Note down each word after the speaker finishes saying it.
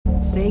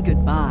Say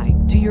goodbye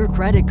to your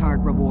credit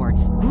card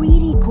rewards.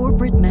 Greedy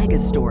corporate mega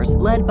stores,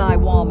 led by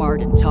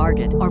Walmart and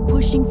Target, are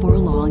pushing for a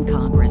law in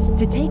Congress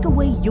to take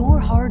away your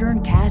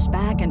hard-earned cash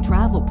back and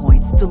travel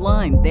points to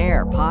line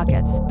their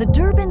pockets. The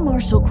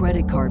Durbin-Marshall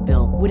credit card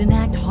bill would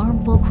enact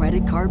harmful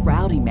credit card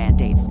routing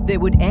mandates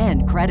that would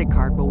end credit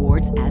card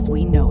rewards as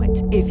we know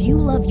it. If you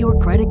love your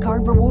credit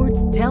card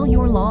rewards, tell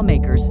your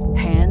lawmakers,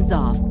 hands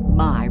off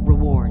my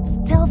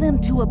rewards. Tell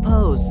them to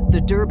oppose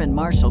the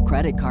Durbin-Marshall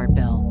credit card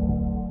bill.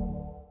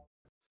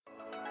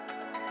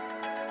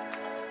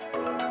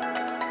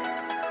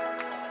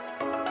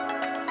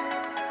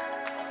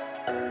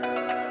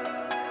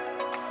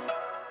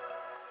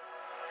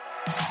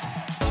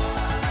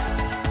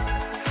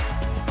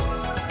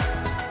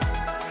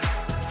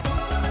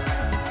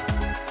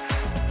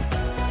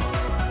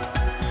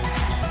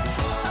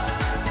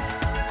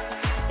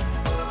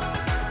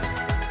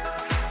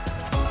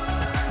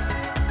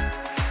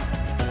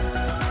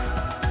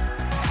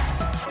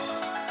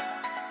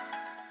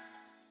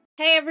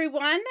 Hey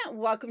everyone,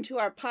 welcome to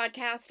our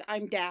podcast.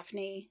 I'm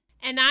Daphne.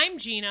 And I'm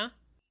Gina.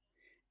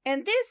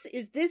 And this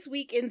is This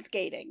Week in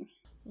Skating.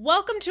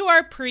 Welcome to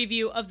our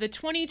preview of the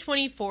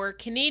 2024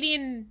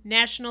 Canadian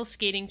National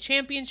Skating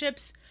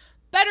Championships,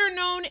 better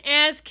known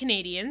as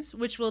Canadians,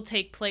 which will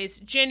take place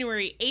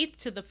January 8th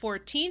to the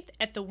 14th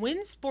at the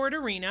Wind Sport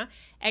Arena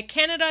at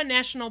Canada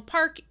National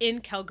Park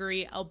in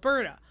Calgary,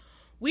 Alberta.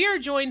 We are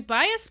joined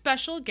by a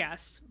special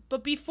guest,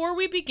 but before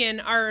we begin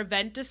our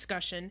event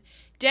discussion,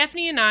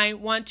 Daphne and I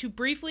want to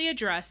briefly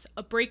address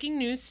a breaking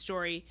news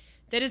story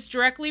that is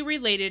directly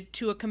related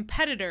to a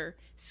competitor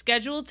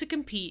scheduled to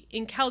compete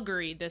in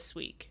Calgary this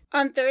week.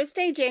 On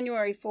Thursday,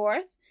 January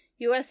 4th,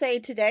 USA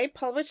Today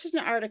published an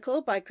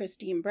article by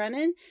Kirsten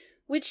Brennan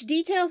which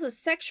details a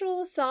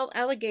sexual assault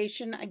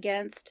allegation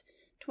against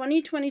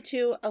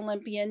 2022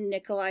 Olympian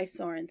Nikolai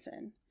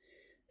Sorensen.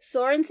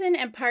 Sorensen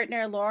and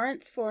partner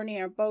Lawrence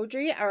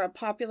Fournier-Beaudry are a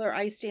popular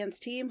ice dance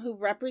team who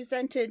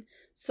represented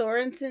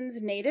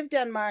Sorensen's native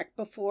Denmark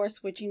before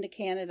switching to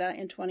Canada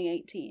in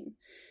 2018.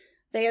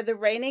 They are the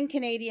reigning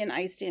Canadian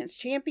ice dance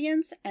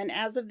champions, and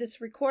as of this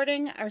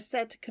recording, are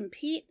set to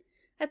compete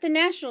at the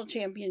National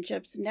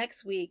Championships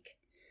next week.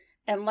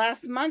 And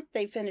last month,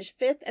 they finished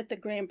 5th at the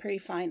Grand Prix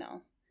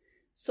final.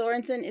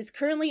 Sorensen is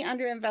currently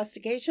under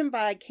investigation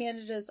by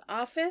Canada's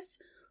Office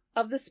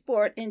of the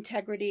Sport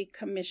Integrity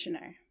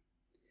Commissioner.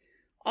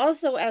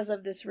 Also, as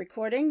of this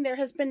recording, there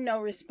has been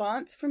no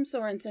response from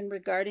Sorensen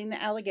regarding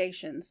the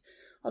allegations,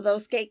 although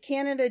Skate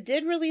Canada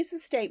did release a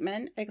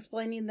statement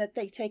explaining that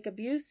they take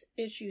abuse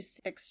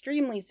issues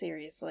extremely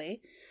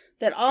seriously,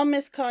 that all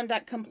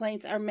misconduct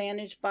complaints are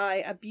managed by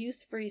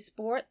Abuse-Free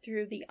Sport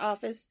through the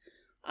Office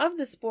of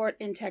the Sport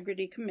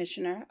Integrity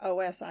Commissioner,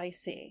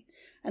 OSIC,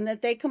 and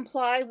that they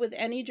comply with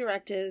any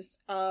directives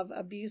of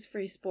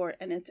Abuse-Free Sport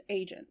and its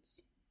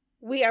agents.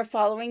 We are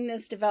following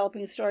this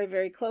developing story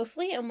very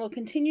closely and will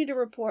continue to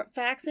report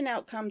facts and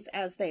outcomes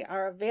as they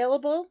are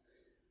available.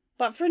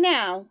 But for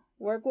now,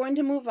 we're going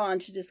to move on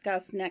to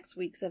discuss next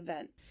week's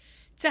event.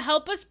 To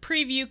help us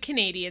preview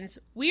Canadians,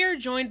 we are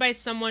joined by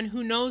someone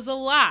who knows a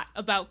lot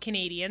about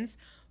Canadians,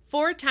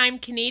 four-time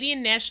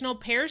Canadian National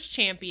Pairs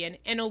champion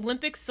and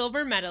Olympic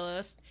silver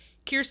medalist,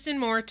 Kirsten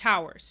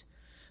Moore-Towers.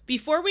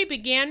 Before we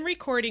began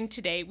recording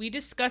today, we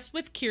discussed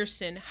with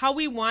Kirsten how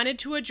we wanted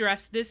to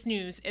address this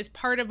news as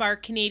part of our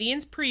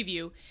Canadians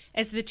preview,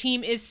 as the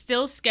team is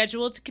still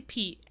scheduled to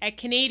compete at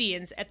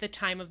Canadians at the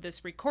time of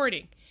this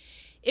recording.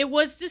 It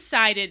was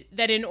decided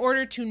that in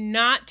order to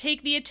not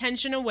take the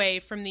attention away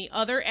from the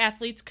other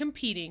athletes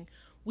competing,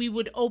 we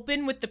would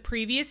open with the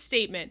previous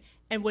statement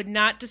and would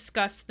not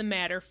discuss the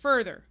matter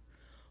further.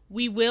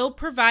 We will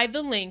provide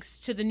the links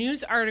to the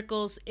news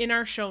articles in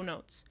our show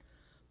notes.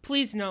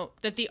 Please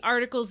note that the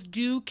articles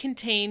do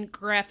contain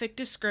graphic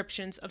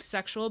descriptions of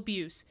sexual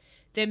abuse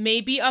that may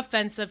be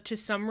offensive to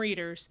some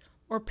readers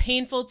or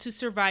painful to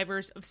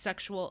survivors of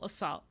sexual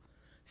assault.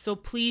 So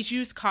please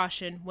use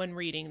caution when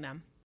reading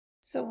them.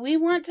 So we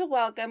want to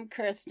welcome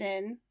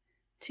Kirsten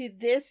to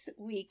This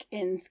Week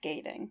in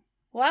Skating.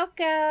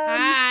 Welcome!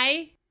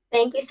 Hi!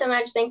 Thank you so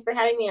much. Thanks for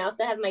having me. I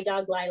also have my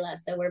dog Lila,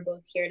 so we're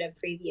both here to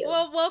preview.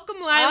 Well, welcome,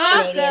 Lila.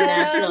 Awesome. Canadian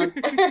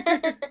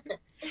Nationals.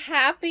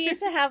 Happy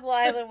to have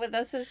Lila with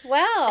us as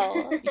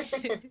well.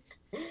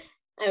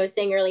 I was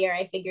saying earlier,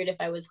 I figured if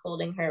I was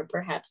holding her,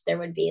 perhaps there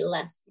would be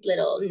less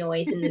little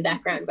noise in the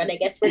background, but I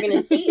guess we're going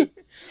to see.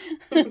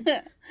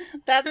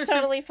 That's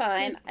totally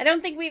fine. I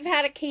don't think we've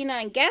had a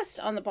canine guest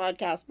on the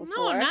podcast before.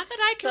 No, not that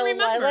I can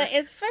remember. So Lila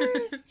is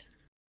first.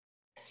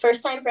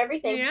 First time for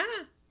everything.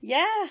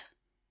 Yeah.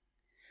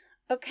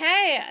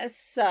 Okay,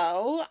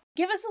 so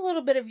give us a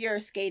little bit of your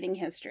skating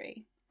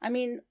history. I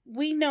mean,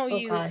 we know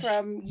you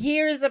from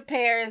years of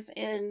pairs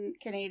in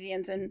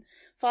Canadians and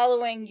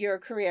following your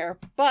career,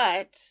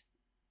 but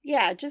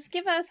yeah, just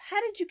give us, how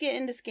did you get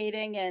into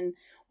skating and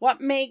what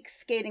makes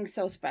skating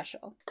so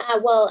special?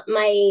 Well,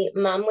 my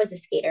mom was a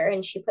skater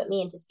and she put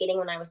me into skating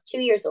when I was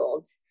 2 years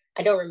old.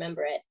 I don't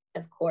remember it,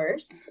 of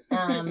course.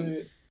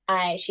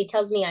 She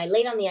tells me I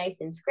laid on the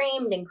ice and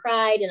screamed and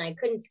cried and I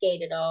couldn't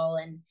skate at all.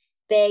 And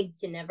begged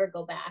to never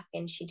go back.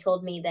 And she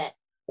told me that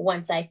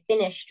once I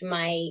finished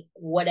my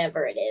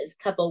whatever it is,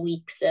 couple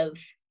weeks of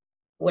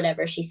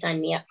whatever she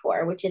signed me up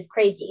for, which is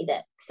crazy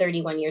that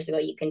 31 years ago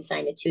you can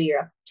sign a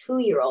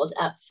two-year-old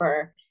up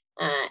for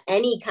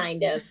any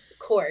kind of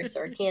course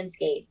or can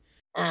skate,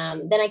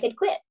 then I could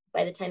quit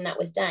by the time that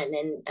was done.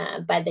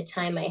 And by the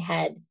time I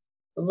had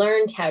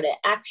learned how to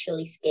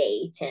actually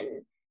skate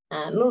and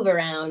move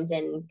around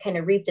and kind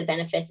of reap the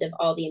benefits of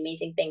all the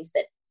amazing things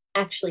that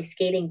actually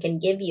skating can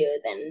give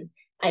you, then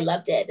I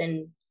loved it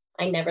and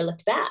I never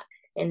looked back.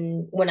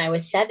 And when I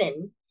was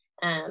 7,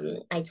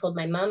 I told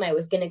my mom I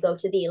was going to go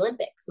to the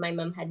Olympics. My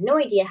mom had no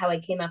idea how I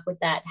came up with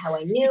that, how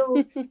I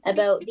knew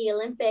about the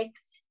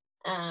Olympics.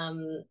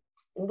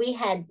 We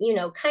had,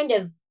 kind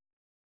of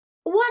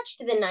watched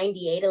the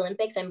 98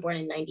 Olympics. I'm born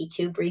in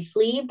 92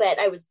 briefly, but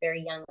I was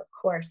very young, of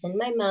course. And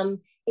my mom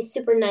is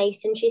super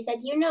nice. And she said,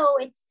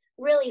 it's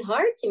really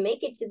hard to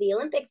make it to the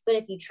Olympics, but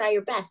if you try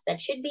your best,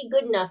 that should be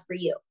good enough for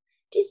you.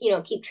 Just,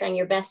 keep trying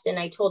your best. And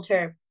I told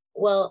her,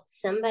 well,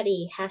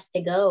 somebody has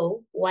to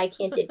go. Why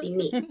can't it be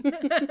me?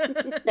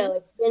 So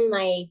it's been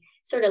my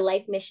sort of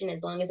life mission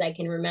as long as I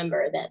can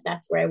remember that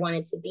that's where I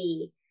wanted to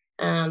be.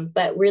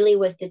 But really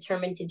was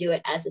determined to do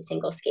it as a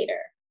single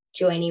skater.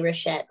 Joanie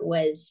Richette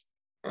was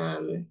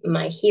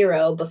my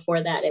hero.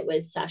 Before that, it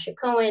was Sasha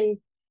Cohen.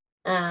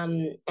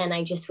 And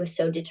I just was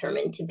so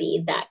determined to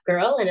be that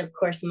girl. And of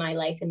course, my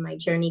life and my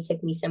journey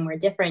took me somewhere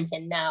different.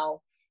 And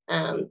now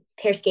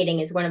pair skating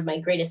is one of my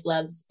greatest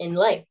loves in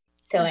life.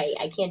 So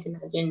I can't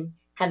imagine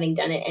having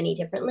done it any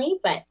differently.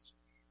 But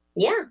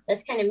yeah,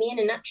 that's kind of me in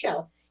a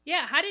nutshell.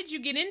 Yeah. How did you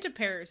get into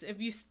pairs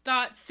if you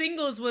thought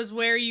singles was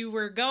where you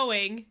were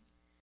going?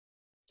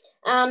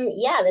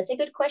 Yeah, that's a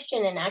good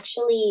question. And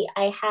actually,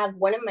 I have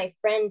one of my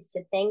friends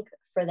to thank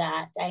for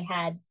that. I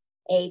had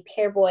a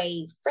pair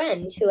boy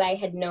friend who I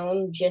had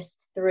known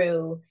just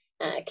through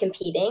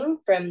competing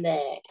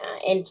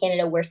in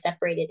Canada, we're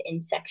separated in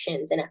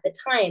sections. And at the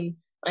time,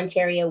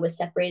 Ontario was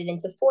separated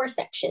into 4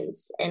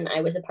 sections, and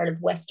I was a part of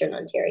Western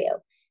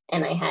Ontario.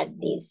 And I had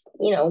these,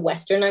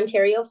 Western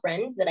Ontario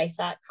friends that I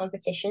saw at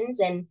competitions.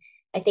 And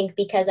I think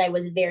because I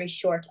was very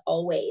short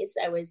always,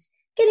 I was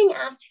getting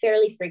asked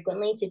fairly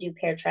frequently to do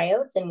pair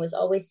tryouts and was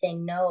always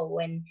saying no.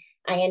 And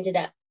I ended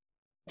up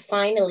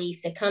finally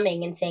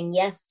succumbing and saying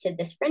yes to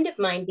this friend of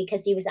mine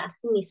because he was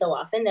asking me so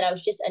often that I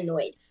was just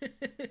annoyed.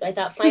 So I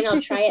thought, fine,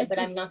 I'll try it, but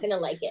I'm not going to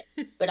like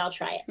it, but I'll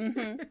try it.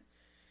 Mm-hmm.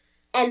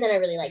 And then I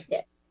really liked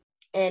it.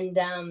 And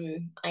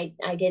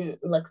I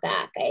didn't look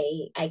back.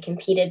 I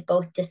competed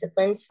both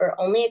disciplines for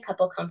only a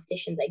couple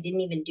competitions. I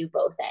didn't even do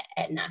both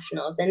at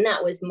nationals. And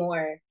that was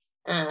more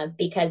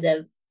because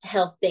of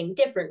health thing,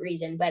 different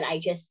reason. But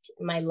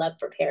my love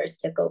for pairs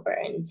took over.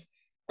 And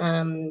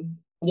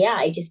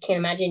I just can't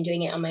imagine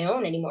doing it on my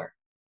own anymore.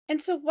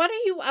 And so what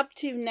are you up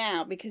to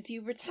now? Because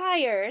you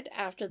retired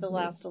after the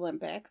last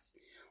Olympics.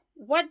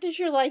 What does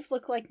your life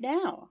look like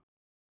now?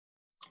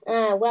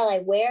 Well, I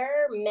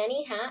wear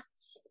many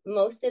hats.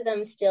 Most of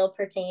them still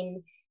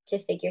pertain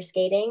to figure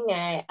skating.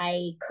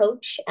 I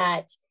coach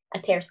at a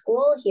pair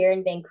school here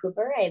in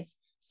Vancouver. I have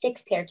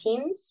 6 pair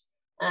teams.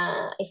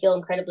 I feel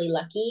incredibly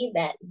lucky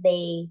that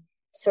they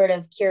sort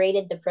of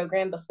curated the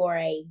program before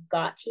I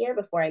got here,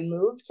 before I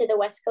moved to the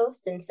West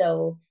Coast. And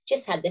so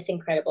just had this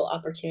incredible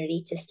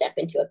opportunity to step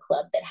into a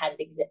club that had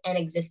an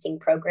existing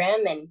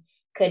program and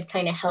could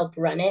kind of help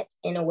run it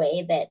in a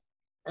way that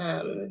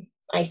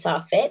I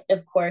saw fit.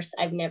 Of course,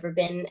 I've never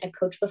been a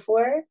coach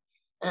before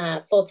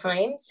full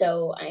time.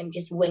 So I'm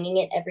just winging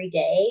it every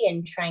day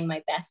and trying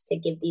my best to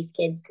give these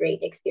kids great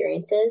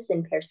experiences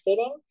in pair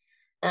skating.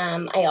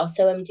 I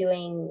also am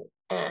doing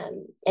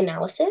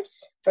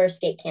analysis for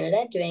Skate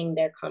Canada, doing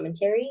their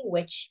commentary,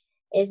 which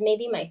is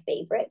maybe my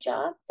favorite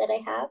job that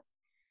I have.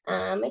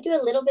 I do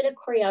a little bit of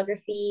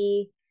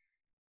choreography.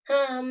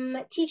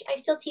 I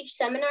still teach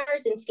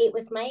seminars and skate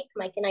with Mike.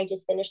 Mike and I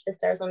just finished the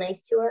Stars on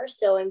Ice tour.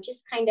 So I'm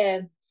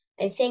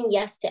saying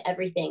yes to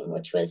everything,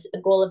 which was a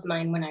goal of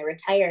mine when I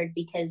retired,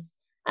 because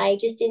I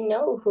just didn't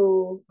know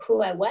who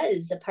I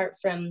was apart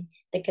from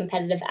the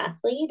competitive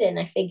athlete. And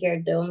I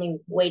figured the only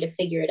way to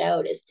figure it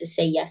out is to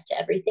say yes to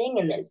everything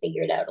and then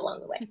figure it out along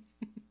the way.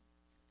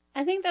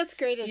 I think that's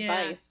great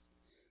advice.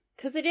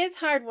 Because it is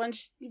hard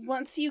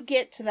once you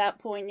get to that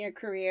point in your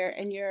career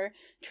and you're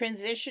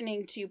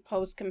transitioning to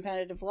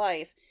post-competitive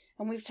life.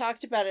 And we've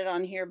talked about it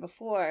on here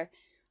before.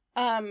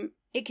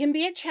 It can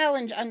be a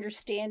challenge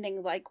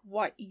understanding like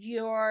what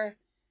your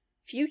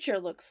future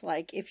looks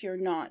like if you're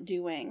not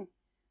doing,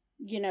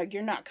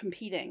 you're not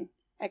competing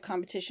at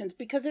competitions,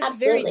 because it's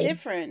Absolutely. Very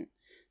different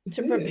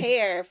to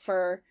prepare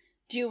for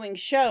doing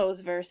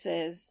shows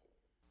versus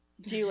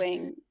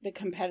doing the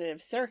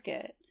competitive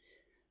circuit.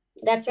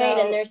 That's right.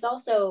 And there's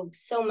also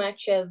so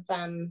much of,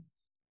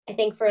 I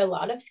think for a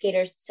lot of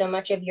skaters, so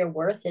much of your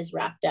worth is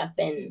wrapped up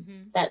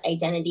in that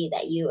identity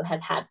that you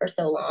have had for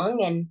so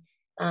long.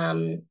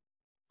 And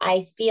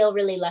I feel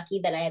really lucky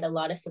that I had a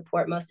lot of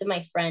support. Most of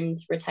my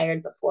friends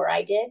retired before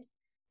I did.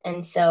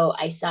 And so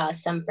I saw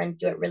some friends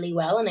do it really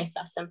well, and I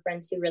saw some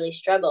friends who really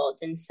struggled.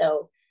 And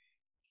so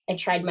I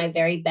tried my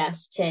very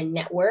best to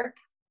network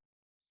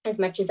as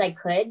much as I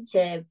could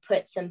to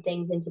put some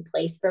things into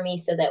place for me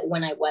so that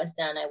when I was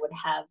done, I would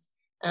have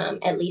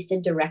at least a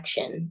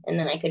direction. And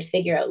then I could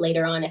figure out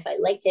later on if I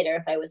liked it or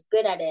if I was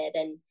good at it.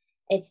 And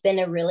it's been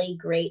a really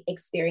great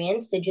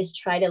experience to just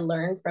try to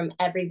learn from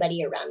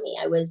everybody around me.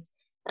 I was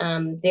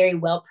very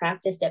well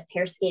practiced at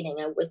pair skating.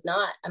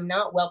 I'm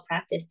not well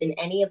practiced in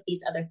any of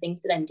these other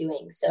things that I'm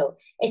doing. So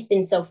it's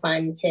been so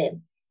fun to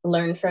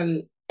learn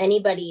from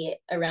anybody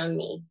around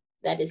me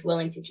that is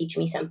willing to teach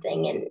me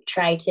something and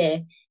try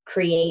to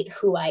create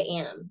who I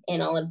am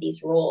in all of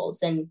these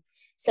roles. And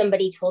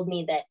somebody told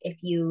me that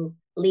if you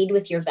lead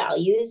with your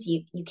values,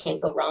 you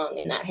can't go wrong.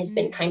 And that has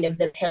been kind of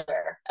the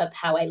pillar of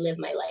how I live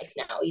my life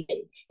now.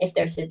 Even if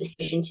there's a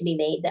decision to be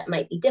made that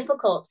might be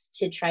difficult,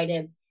 to try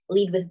to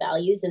lead with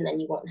values, and then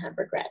you won't have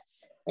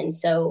regrets. And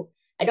so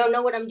I don't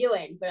know what I'm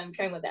doing, but I'm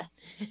trying my best.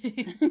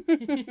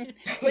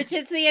 Which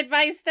is the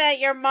advice that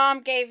your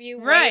mom gave you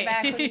way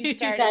back when you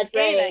started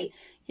skating. Right.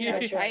 You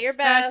know, try your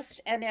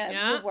best and it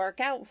will work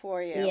out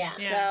for you. Yeah.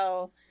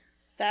 So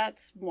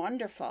that's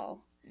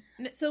wonderful.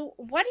 So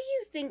what do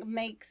you think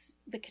makes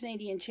the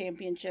Canadian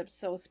Championships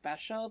so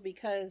special?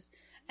 Because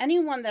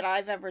anyone that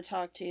I've ever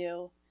talked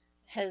to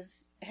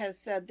has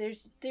said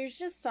there's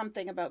just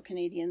something about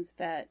Canadians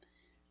that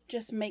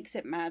just makes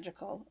it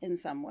magical in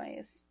some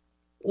ways.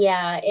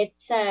 Yeah,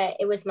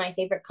 it was my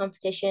favorite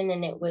competition,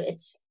 and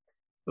it's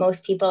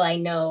most people I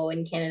know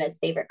in Canada's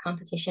favorite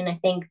competition. I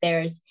think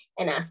there's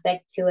an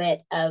aspect to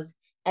it of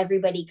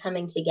everybody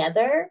coming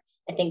together.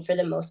 I think for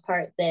the most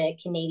part, the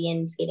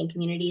Canadian skating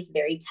community is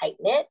very tight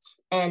knit.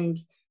 And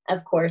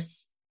of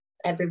course,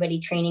 everybody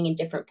training in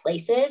different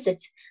places.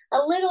 It's a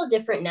little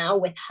different now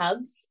with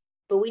hubs,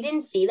 but we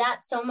didn't see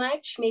that so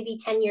much. Maybe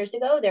 10 years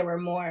ago, there were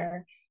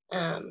more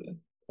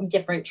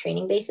different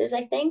training bases,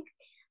 I think.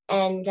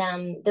 And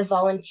the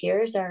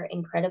volunteers are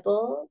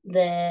incredible.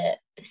 The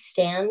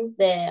stands,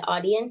 the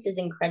audience is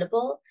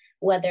incredible.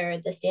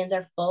 Whether the stands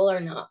are full or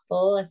not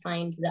full, I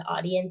find the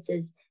audience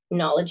is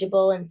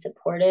knowledgeable and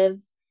supportive.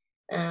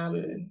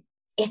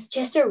 It's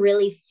just a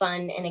really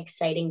fun and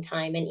exciting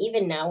time. And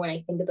even now, when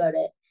I think about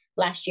it,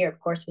 last year, of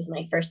course, was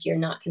my first year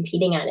not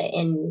competing at it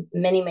in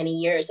many, many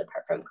years,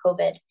 apart from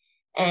COVID.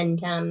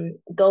 And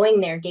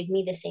going there gave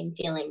me the same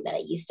feeling that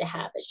I used to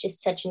have. It's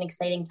just such an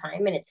exciting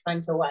time, and it's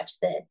fun to watch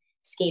the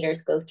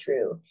skaters go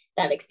through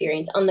that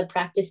experience. On the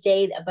practice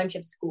day, a bunch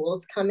of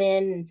schools come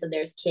in, and so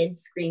there's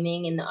kids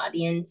screaming in the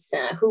audience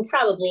who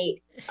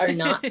probably are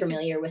not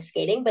familiar with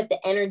skating, but the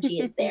energy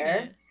is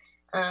there.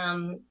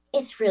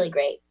 It's really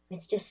great.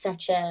 It's just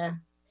such a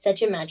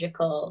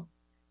magical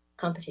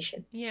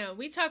competition. Yeah,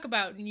 we talk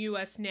about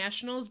U.S.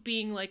 Nationals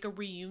being like a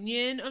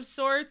reunion of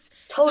sorts.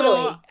 Totally.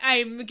 So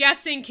I'm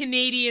guessing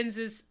Canadians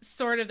is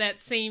sort of that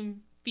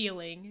same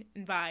feeling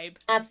and vibe.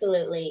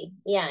 Absolutely.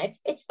 Yeah,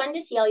 it's fun to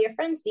see all your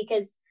friends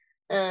because,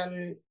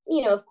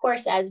 of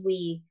course, as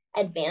we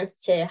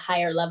advance to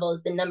higher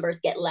levels, the numbers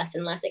get less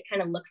and less. It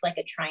kind of looks like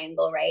a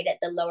triangle, right? At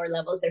the lower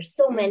levels, there's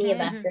so many of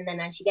us. And then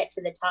as you get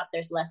to the top,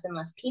 there's less and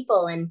less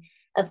people. And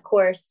of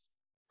course,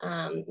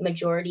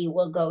 majority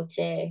will go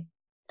to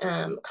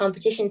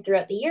competition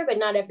throughout the year, but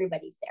not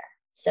everybody's there.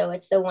 So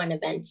it's the one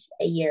event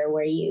a year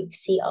where you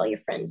see all your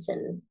friends.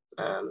 And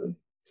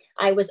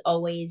I was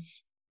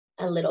always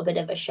a little bit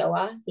of a show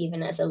off,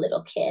 even as a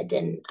little kid.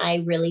 And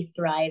I really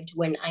thrived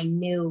when I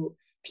knew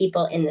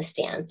people in the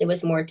stands. It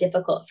was more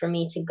difficult for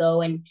me to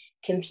go and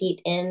compete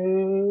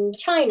in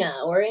China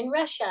or in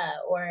Russia,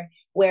 or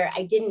where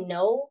I didn't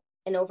know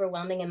an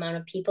overwhelming amount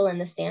of people in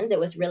the stands. It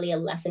was really a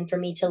lesson for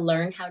me to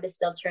learn how to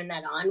still turn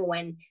that on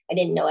when I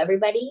didn't know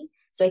everybody.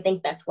 So I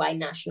think that's why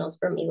nationals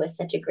for me was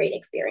such a great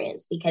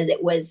experience, because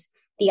it was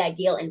the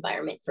ideal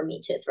environment for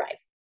me to thrive.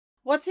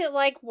 What's it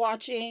like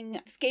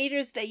watching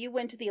skaters that you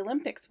went to the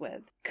Olympics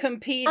with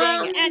competing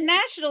at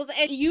nationals,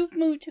 and you've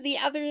moved to the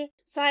other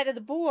side of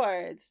the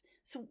boards?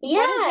 So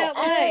what is that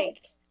like?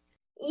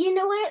 You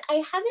know what? I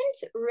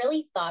haven't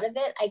really thought of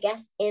it, I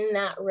guess, in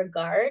that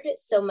regard,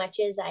 so much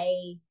as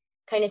I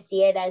kind of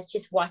see it as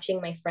just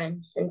watching my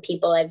friends and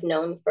people I've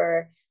known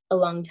for a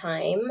long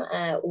time.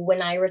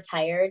 When I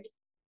retired,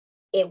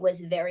 it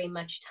was very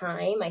much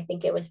time. I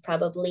think it was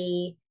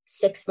probably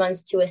 6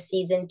 months to a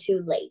season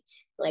too late.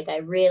 Like, I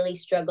really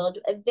struggled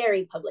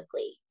very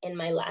publicly in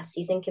my last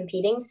season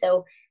competing.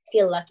 So I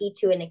feel lucky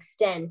to an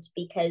extent,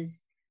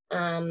 because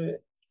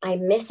I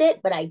miss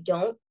it, but I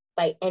don't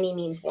by any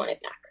means want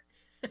it back.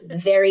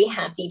 Very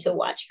happy to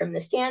watch from the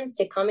stands,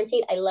 to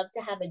commentate. I love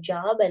to have a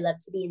job. I love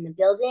to be in the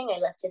building. I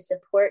love to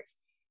support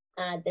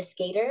the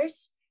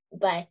skaters,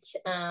 but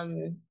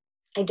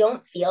I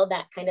don't feel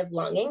that kind of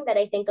longing that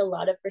I think a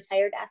lot of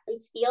retired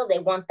athletes feel. They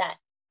want that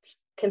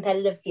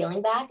competitive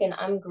feeling back, and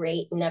I'm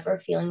great never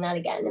feeling that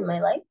again in my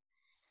life.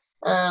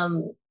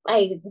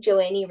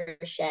 Joanie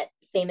Rochette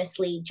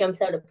famously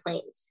jumps out of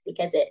planes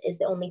because it is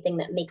the only thing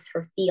that makes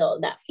her feel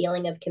that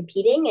feeling of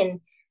competing. And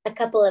a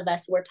couple of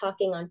us were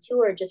talking on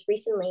tour just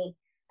recently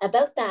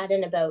about that,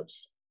 and about,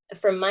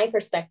 from my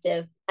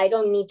perspective, I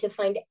don't need to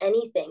find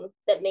anything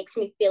that makes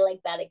me feel like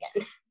that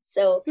again.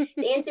 So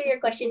to answer your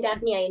question,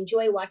 Daphne, I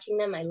enjoy watching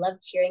them. I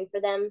love cheering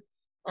for them.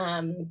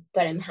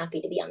 But I'm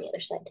happy to be on the other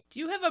side. Do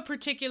you have a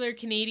particular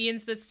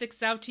Canadians that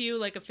sticks out to you,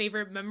 like a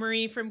favorite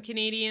memory from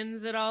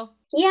Canadians at all?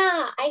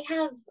 Yeah, I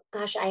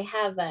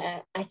have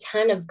a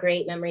ton of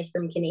great memories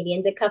from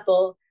Canadians. A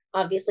couple,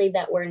 obviously,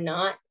 that were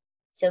not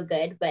so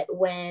good. But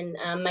when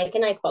Mike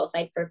and I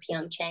qualified for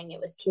Pyeongchang, it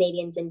was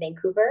Canadians in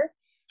Vancouver.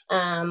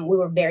 We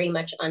were very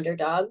much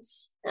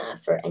underdogs.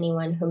 For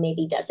anyone who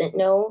maybe doesn't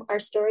know our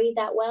story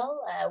that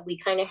well, we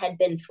kind of had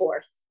been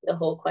fourth the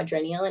whole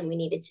quadrennial, and we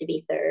needed to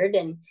be third.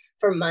 And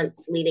for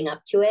months leading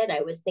up to it,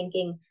 I was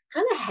thinking,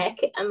 how the heck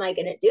am I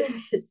going to do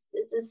this?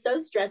 This is so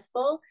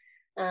stressful.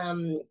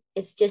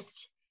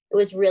 It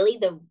was really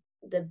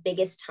the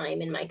biggest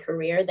time in my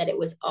career that it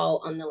was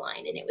all on the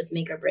line, and it was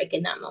make or break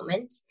in that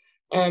moment.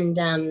 And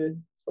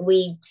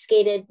we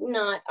skated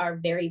not our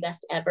very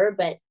best ever,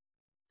 but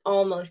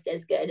almost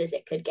as good as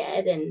it could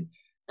get. And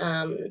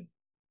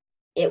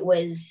it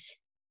was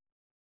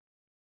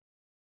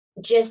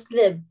just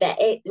maybe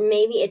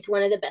it's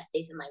one of the best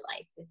days of my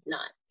life, if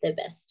not the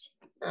best.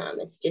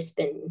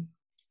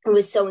 It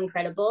was so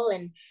incredible.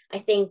 And I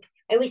think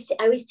I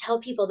always tell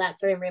people that,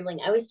 sorry, I'm rambling.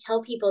 I always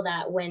tell people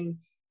that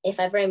if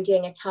ever I'm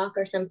doing a talk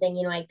or something,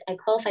 I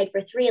qualified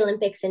for 3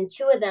 Olympics, and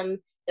 2 of them,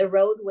 the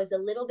road was a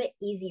little bit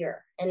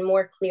easier and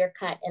more clear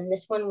cut. And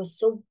this one was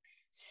so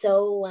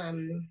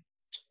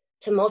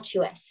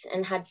tumultuous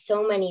and had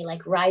so many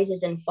like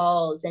rises and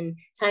falls and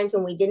times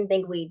when we didn't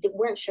think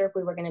weren't sure if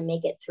we were going to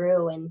make it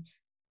through. And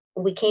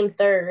we came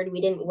third. We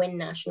didn't win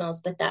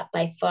nationals, but that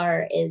by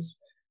far is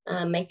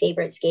my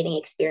favorite skating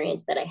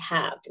experience that I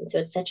have. And so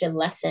it's such a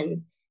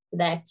lesson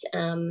that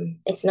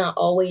it's not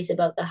always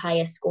about the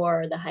highest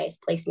score or the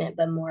highest placement,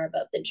 but more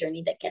about the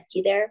journey that gets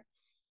you there.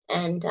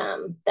 And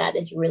that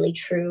is really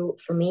true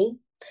for me.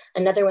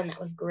 Another one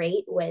that was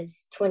great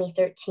was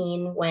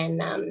 2013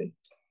 when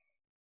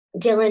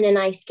Dylan and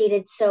I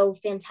skated so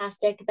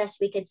fantastic, best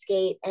we could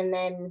skate, and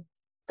then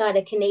got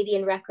a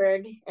Canadian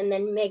record. And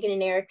then Megan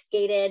and Eric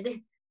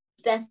skated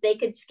best they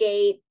could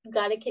skate,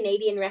 got a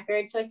Canadian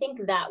record. So I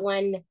think that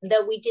one,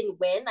 though we didn't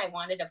win, I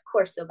wanted, of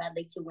course, so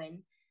badly to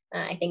win.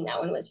 I think that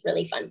one was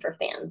really fun for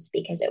fans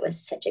because it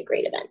was such a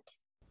great event.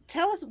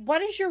 Tell us,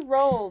 what is your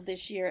role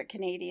this year at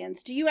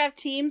Canadians? Do you have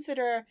teams that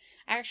are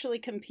actually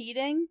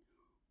competing,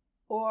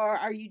 or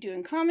are you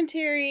doing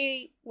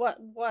commentary?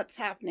 What's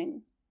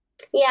happening?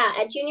 Yeah,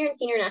 at junior and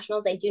senior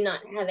nationals, I do not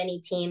have any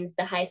teams.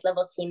 The highest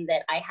level team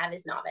that I have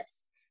is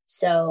novice.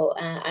 So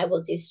I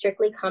will do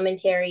strictly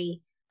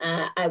commentary.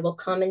 I will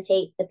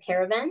commentate the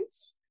pair event,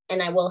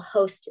 and I will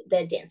host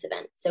the dance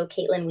event. So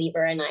Caitlin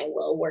Weaver and I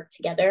will work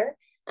together,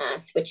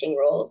 switching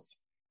roles,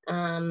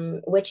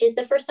 which is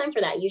the first time for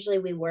that. Usually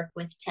we work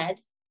with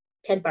Ted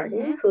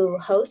Barton, who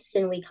hosts,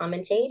 and we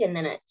commentate. And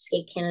then at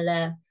Skate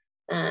Canada,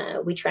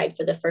 we tried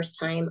for the first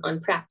time on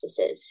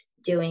practices,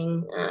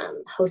 doing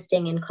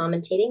hosting and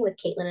commentating with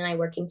Caitlin and I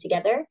working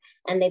together.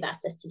 And they've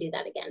asked us to do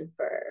that again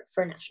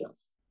for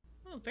nationals.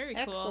 Oh, very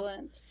cool.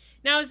 Excellent.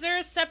 Now, is there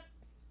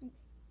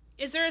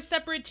a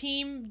separate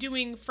team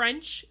doing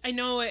French? I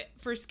know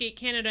for Skate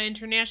Canada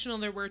International,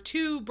 there were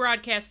 2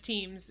 broadcast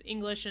teams,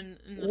 English and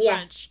the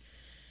French.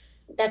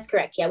 That's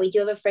correct. Yeah, we do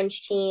have a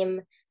French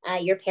team.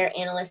 Your pair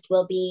analyst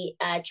will be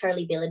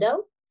Charlie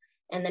Bilodeau.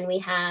 And then we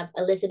have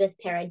Elizabeth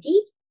Paradis.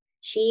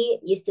 She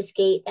used to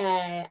skate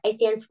ice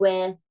dance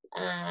with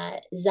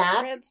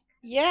Zab.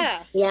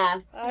 Yeah,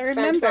 I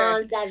remember.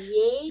 Francois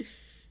Xavier.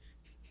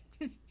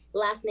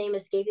 Last name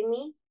escaping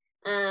me.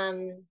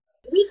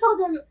 We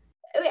called him,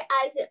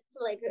 as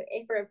like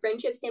for a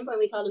friendship standpoint,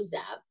 we called him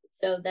Zab.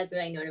 So that's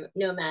what I know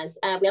him as.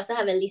 We also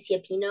have Alicia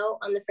Pino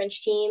on the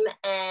French team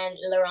and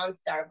Laurence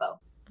Darbo.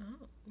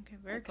 Oh, okay,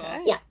 very cool.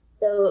 Yeah,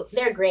 so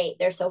they're great.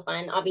 They're so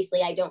fun.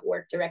 Obviously, I don't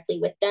work directly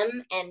with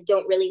them and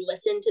don't really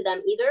listen to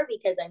them either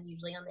because I'm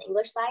usually on the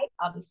English side,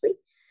 obviously.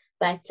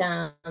 But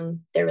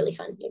they're really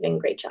fun. They're doing a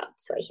great job,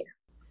 so I hear.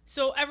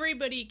 So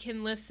everybody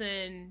can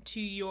listen to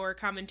your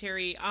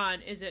commentary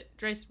is it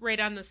right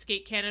on the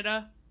Skate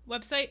Canada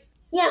website?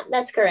 Yeah,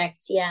 that's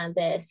correct. Yeah,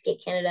 the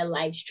Skate Canada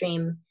live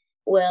stream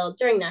will,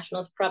 during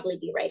nationals, probably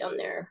be right on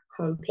their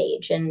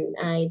homepage,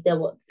 and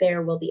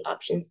there will be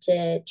options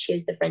to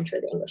choose the French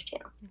or the English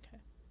channel.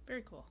 Okay,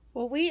 very cool.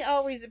 Well, we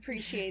always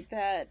appreciate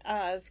that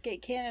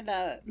Skate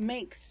Canada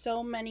makes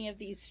so many of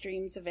these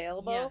streams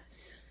available,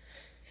 yes,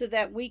 so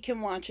that we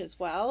can watch as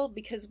well,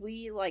 because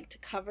we like to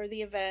cover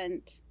the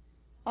event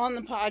on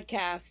the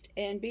podcast,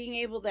 and being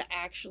able to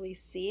actually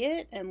see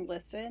it and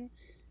listen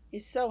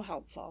is so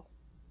helpful.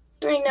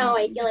 I know.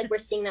 I feel like we're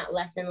seeing that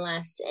less and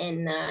less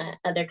in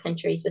other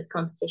countries with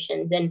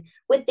competitions. And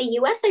with the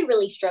US, I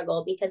really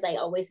struggle because I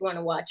always want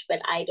to watch,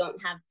 but I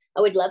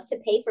would love to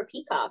pay for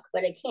Peacock,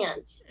 but I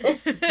can't.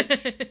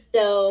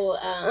 So,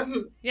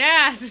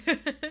 yeah.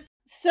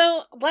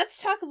 So let's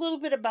talk a little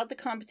bit about the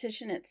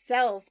competition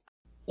itself.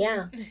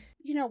 Yeah.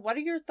 What are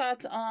your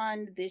thoughts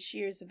on this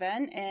year's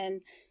event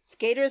and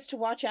skaters to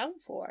watch out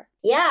for?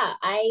 Yeah,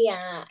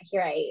 I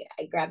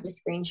grabbed a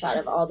screenshot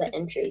of all the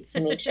entries to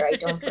make sure I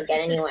don't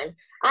forget anyone.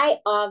 I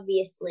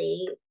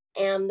obviously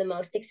am the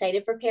most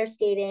excited for pair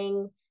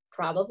skating.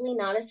 probably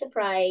not a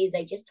surprise.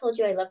 I just told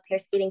you I love pair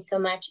skating so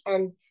much.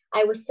 And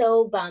I was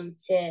so bummed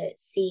to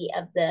see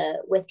of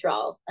the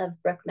withdrawal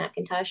of Brooke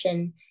McIntosh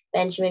and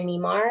Benjamin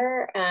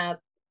Mimar.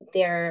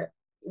 They're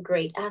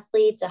great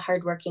athletes, a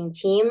hardworking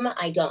team.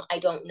 I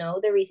don't know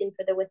the reason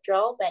for the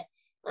withdrawal, but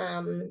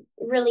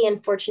really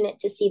unfortunate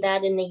to see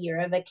that in the year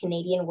of a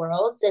Canadian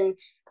Worlds.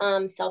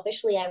 And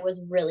selfishly, I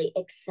was really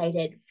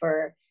excited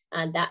for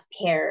that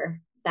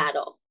pair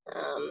battle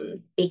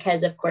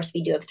because, of course,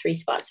 we do have 3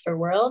 spots for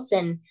Worlds.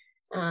 And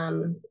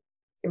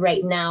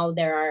right now,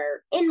 there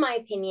are, in my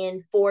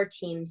opinion, 4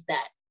 teams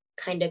that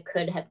kind of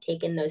could have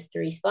taken those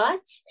 3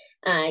 spots.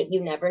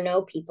 You never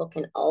know. People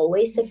can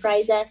always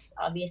surprise us.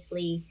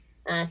 Obviously,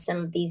 some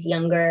of these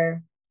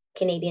younger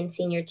Canadian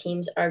senior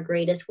teams are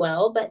great as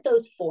well, but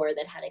those 4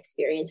 that had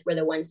experience were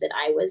the ones that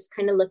I was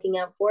kind of looking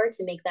out for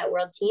to make that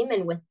world team.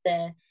 And with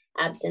the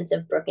absence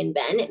of Brooke and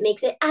Ben, it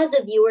makes it, as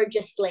a viewer,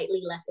 just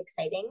slightly less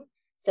exciting.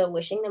 So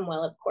wishing them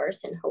well, of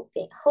course, and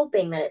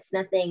hoping that it's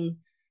nothing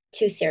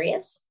too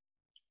serious.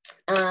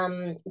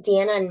 Deanna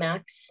and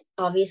Max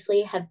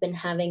obviously have been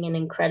having an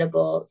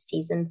incredible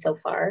season so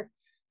far.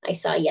 I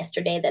saw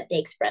yesterday that they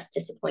expressed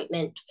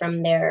disappointment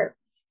from their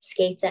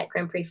skates at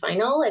Grand Prix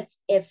final.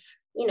 If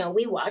you know,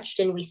 we watched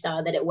and we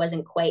saw that it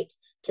wasn't quite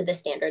to the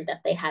standard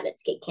that they had at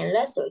Skate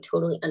Canada, so I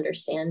totally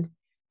understand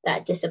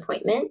that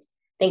disappointment.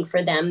 I think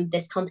for them,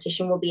 this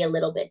competition will be a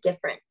little bit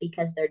different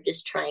because they're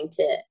just trying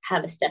to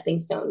have a stepping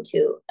stone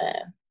to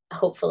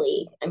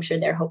hopefully, I'm sure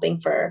they're hoping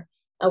for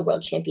a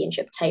world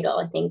championship title.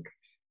 I think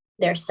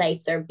their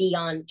sights are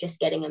beyond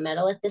just getting a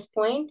medal at this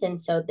point. And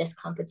so this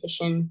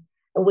competition,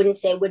 I wouldn't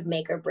say would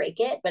make or break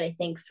it, but I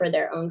think for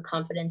their own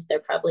confidence, they're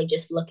probably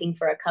just looking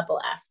for a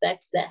couple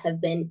aspects that have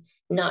been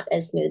not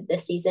as smooth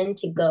this season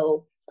to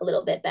go a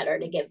little bit better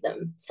to give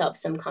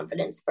themselves some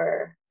confidence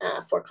for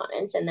 4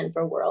 continents and then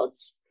for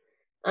Worlds.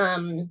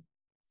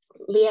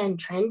 Leah and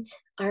Trent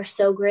are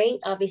so great,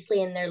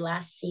 obviously in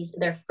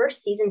their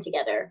first season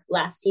together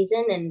last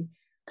season. And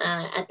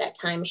at that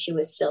time, she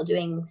was still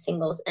doing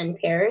singles and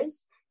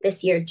pairs.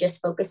 This year,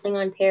 just focusing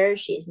on pairs.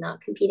 She's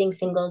not competing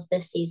singles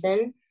this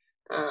season.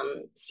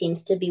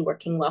 Seems to be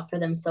working well for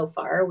them so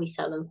far. We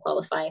saw them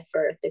qualify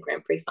for the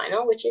Grand Prix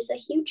final, which is a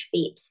huge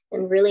feat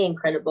and really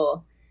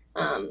incredible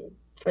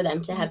for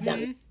them to have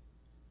done.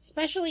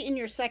 Especially in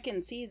your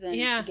second season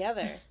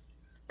together.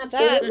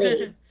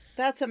 Absolutely.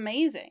 That's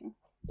amazing.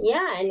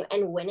 Yeah,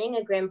 and winning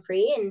a Grand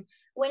Prix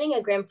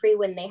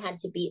when they had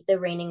to beat the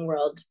reigning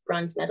world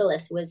bronze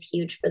medalist was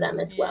huge for them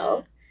as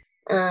well.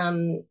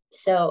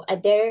 So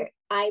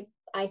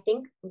I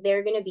think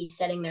they're going to be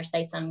setting their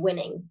sights on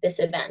winning this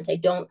event. I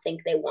don't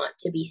think they want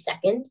to be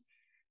second.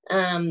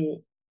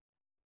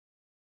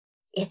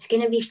 It's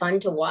going to be fun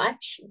to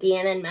watch.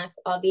 Deanna and Max,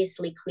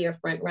 obviously clear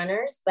front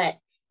runners, but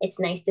it's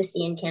nice to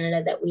see in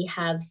Canada that we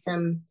have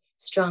some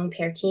strong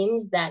pair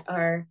teams that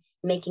are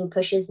making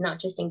pushes, not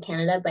just in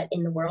Canada, but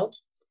in the world.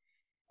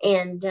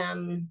 And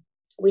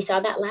we saw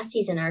that last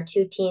season. Our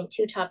two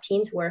top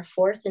teams were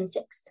 4th and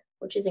 6th,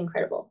 which is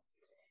incredible.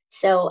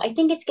 So I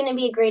think it's going to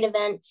be a great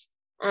event.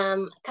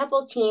 A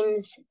couple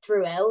teams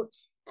throughout,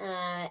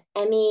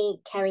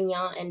 Emmy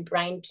Carignan and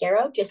Brian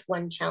Piero just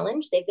won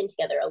challenge. They've been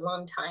together a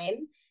long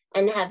time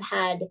and have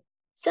had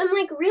some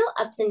real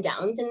ups and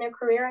downs in their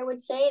career, I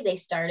would say. They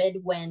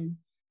started when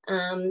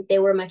they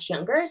were much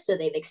younger, so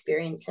they've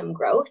experienced some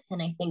growth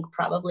and I think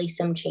probably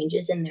some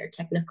changes in their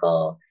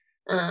technical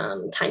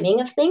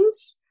timing of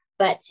things,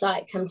 but saw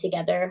it come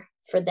together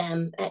for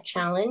them at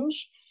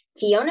challenge.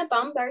 Fiona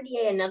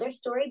Bombardier, another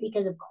story,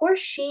 because of course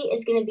she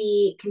is going to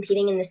be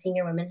competing in the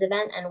senior women's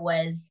event and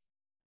was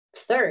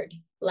 3rd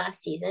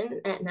last season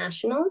at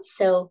nationals.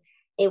 So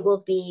it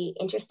will be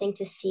interesting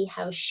to see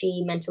how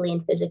she mentally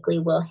and physically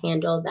will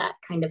handle that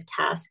kind of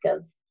task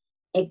of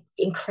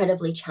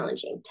incredibly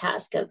challenging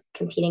task of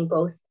competing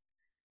both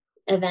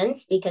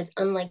events, because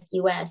unlike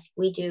US,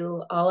 we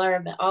do all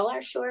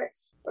our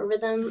shorts over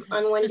them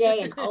on one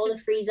day and all the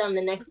frees on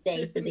the next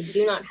day. So they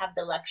do not have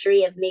the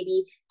luxury of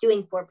maybe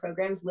doing 4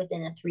 programs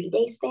within a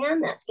 3-day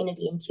span. That's going to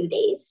be in 2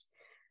 days.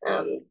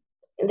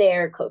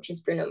 Their coach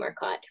is Bruno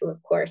Marcotte, who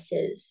of course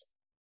is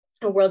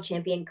a world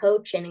champion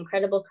coach, an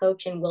incredible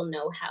coach, and will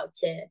know how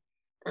to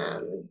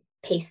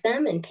pace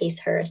them and pace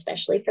her,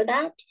 especially for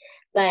that.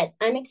 But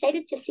I'm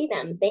excited to see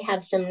them. They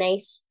have some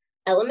nice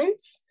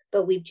elements,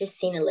 but we've just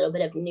seen a little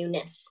bit of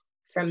newness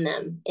from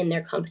them in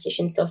their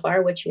competition so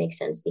far, which makes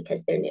sense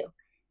because they're new.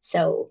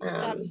 So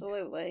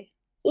absolutely.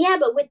 Yeah,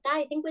 but with that,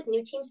 I think with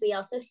new teams, we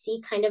also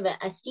see kind of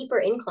a steeper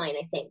incline,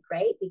 I think,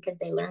 right? Because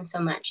they learn so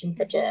much in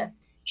such a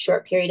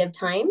short period of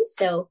time.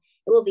 So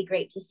it will be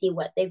great to see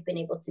what they've been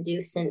able to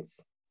do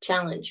since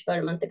Challenge about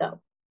a month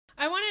ago.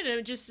 I wanted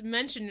to just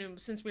mention,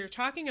 since we were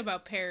talking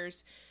about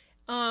pairs,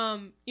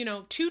 2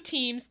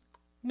 teams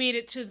made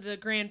it to the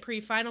Grand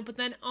Prix final, but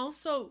then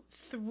also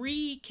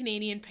 3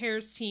 Canadian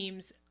pairs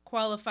teams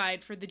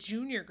qualified for the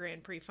Junior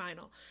Grand Prix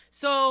final.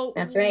 So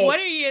that's right. What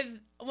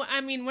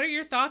are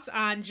your thoughts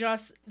on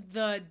just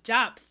the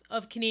depth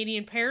of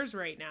Canadian pairs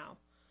right now?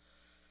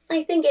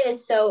 I think it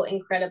is so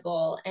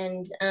incredible.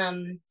 And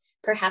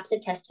perhaps a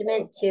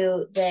testament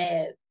to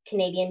the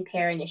Canadian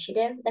Pair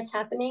Initiative that's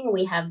happening.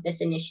 We have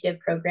this initiative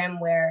program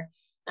where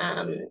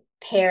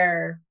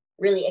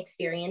really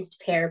experienced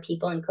pair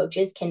people and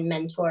coaches can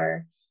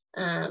mentor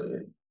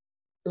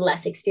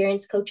less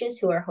experienced coaches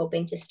who are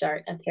hoping to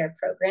start a pair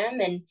program.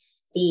 And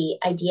the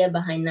idea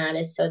behind that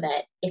is so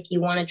that if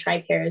you want to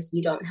try pairs,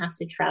 you don't have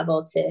to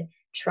travel to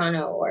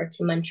Toronto or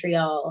to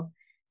Montreal.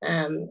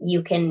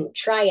 You can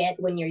try it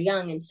when you're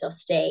young and still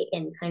stay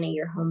in kind of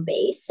your home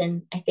base.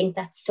 And I think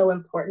that's so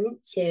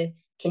important to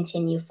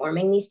continue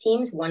forming these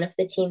teams. One of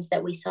the teams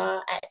that we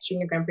saw at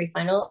Junior Grand Prix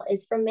final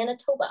is from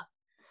Manitoba.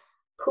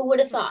 Who would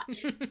have thought,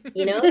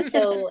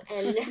 So,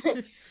 and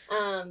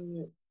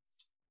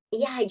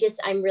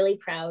I'm really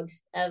proud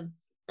of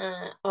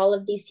all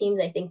of these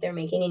teams. I think they're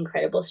making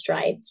incredible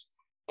strides,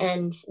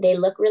 and they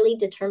look really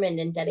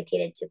determined and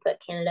dedicated to put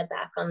Canada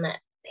back on that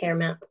pair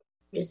map,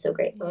 which is so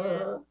great.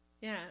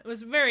 Yeah, it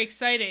was very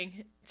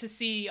exciting to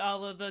see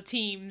all of the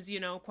teams,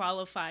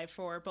 qualify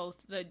for both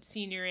the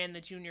senior and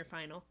the junior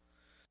final.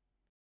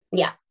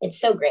 Yeah, it's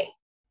so great.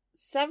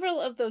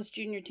 Several of those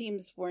junior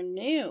teams were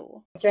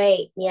new. That's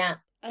right, yeah.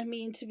 I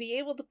mean, to be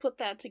able to put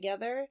that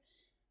together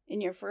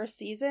in your first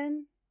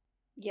season,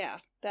 yeah,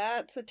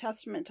 that's a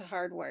testament to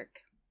hard work.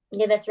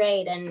 Yeah, that's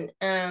right. And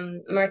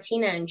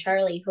Martina and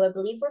Charlie, who I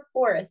believe were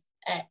fourth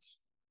at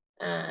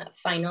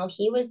final,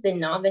 he was the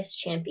novice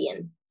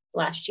champion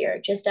last year,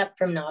 just up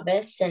from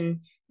novice. And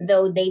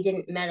though they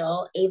didn't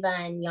medal, Ava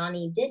and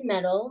Yanni did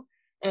medal.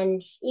 And,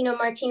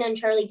 Martina and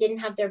Charlie didn't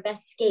have their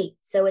best skate.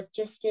 So it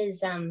just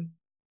is,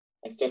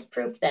 it's just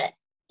proof that,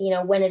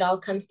 when it all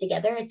comes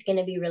together, it's going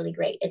to be really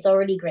great. It's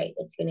already great.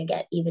 It's going to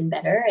get even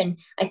better. And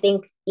I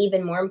think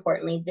even more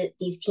importantly, that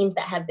these teams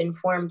that have been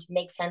formed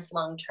make sense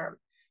long-term.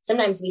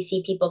 Sometimes we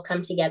see people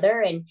come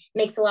together and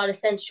makes a lot of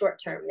sense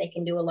short-term. They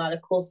can do a lot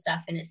of cool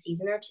stuff in a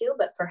season or two,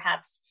 but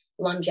perhaps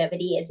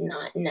longevity is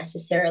not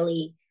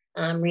necessarily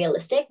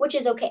realistic, which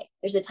is okay.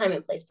 There's a time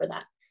and place for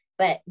that.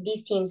 But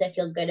these teams, I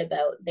feel good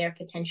about their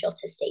potential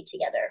to stay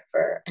together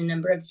for a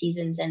number of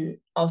seasons and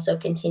also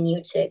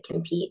continue to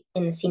compete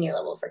in the senior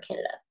level for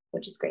Canada,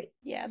 which is great.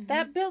 Yeah,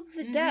 that builds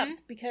the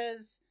depth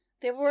because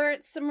there were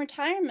some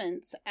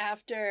retirements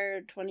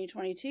after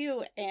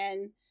 2022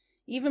 and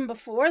even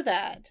before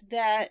that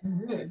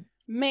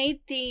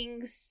made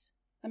things,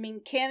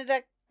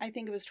 Canada, I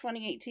think it was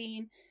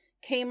 2018,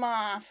 came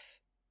off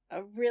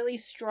a really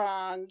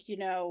strong,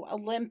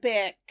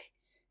 Olympic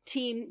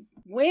team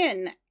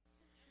win.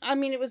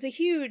 It was a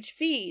huge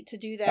feat to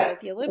do that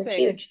at the Olympics.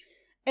 It was huge.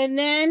 And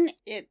then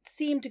it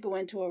seemed to go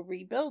into a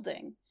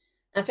rebuilding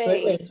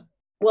Absolutely. phase.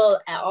 Well,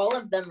 all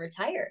of them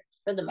retired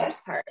for the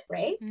most part,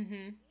 right?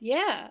 Mm-hmm.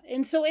 Yeah.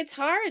 And so it's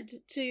hard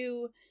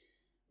to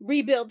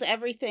rebuild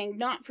everything,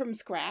 not from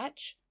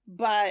scratch,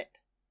 but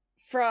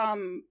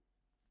from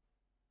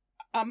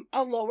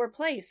a lower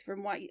place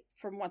from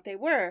what they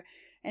were.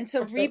 And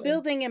so Absolutely.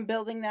 Rebuilding and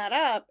building that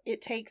up,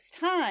 it takes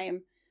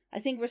time. I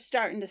think we're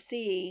starting to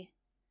see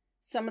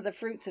some of the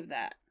fruits of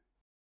that.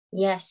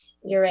 Yes,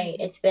 you're right.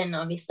 It's been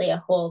obviously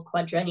a whole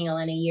quadrennial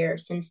and a year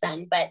since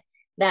then, but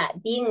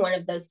that being one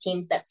of those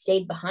teams that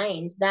stayed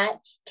behind, that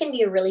can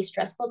be a really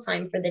stressful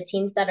time for the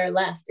teams that are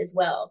left as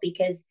well,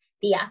 because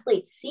the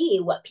athletes see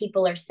what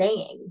people are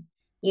saying,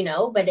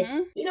 but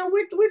it's,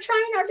 we're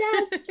trying our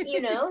best,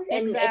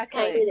 and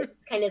Exactly.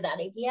 it's kind of that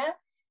idea.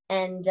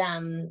 And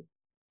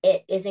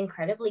it is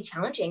incredibly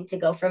challenging to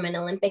go from an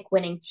Olympic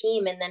winning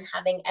team and then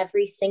having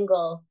every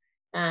single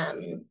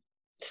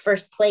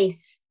first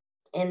place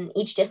in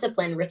each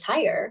discipline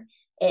retire.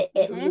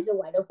 It leaves a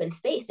wide open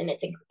space, and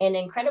it's an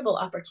incredible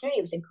opportunity.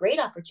 It was a great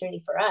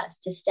opportunity for us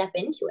to step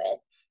into it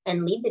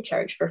and lead the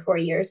charge for 4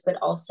 years, but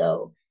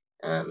also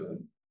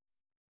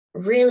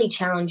really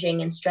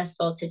challenging and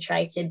stressful to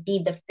try to be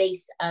the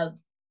face of,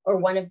 or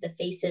one of the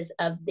faces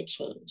of the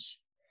change.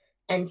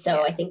 And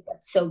so I think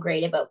that's so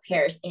great about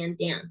pairs and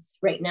dance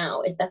right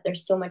now is that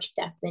there's so much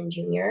depth in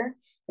junior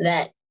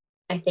that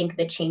I think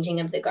the changing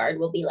of the guard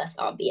will be less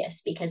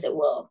obvious because it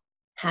will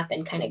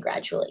happen kind of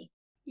gradually.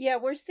 Yeah,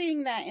 we're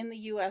seeing that in the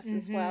U.S.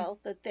 as well,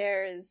 that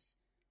there's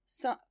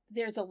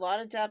a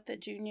lot of depth at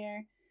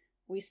junior.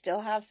 We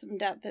still have some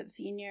depth at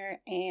senior,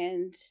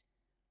 and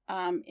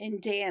in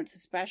dance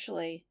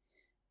especially,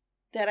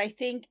 that I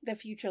think the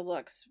future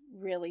looks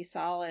really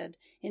solid.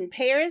 In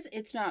pairs,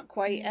 it's not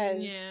quite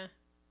as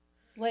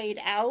laid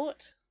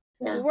out.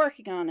 No. We're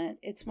working on it.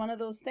 It's one of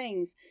those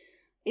things.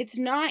 It's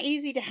not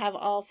easy to have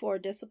all 4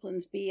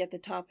 disciplines be at the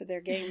top of their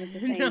game at the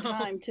same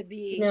time to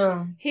be,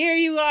 here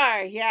you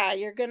are. Yeah,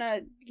 you're going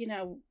to,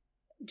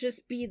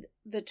 just be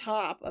the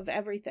top of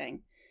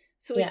everything.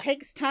 So it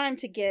takes time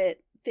to get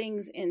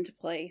things into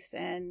place.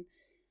 And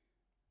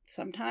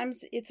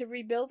sometimes it's a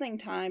rebuilding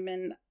time.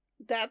 And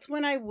that's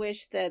when I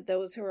wish that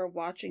those who are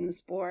watching the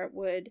sport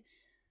would,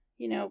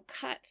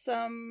 cut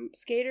some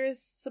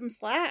skaters some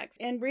slack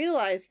and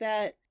realize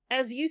that,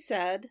 as you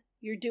said,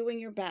 you're doing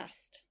your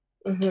best.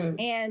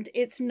 And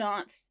it's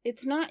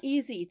not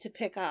easy to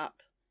pick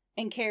up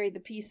and carry the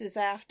pieces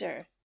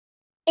after.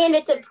 And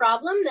it's a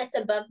problem that's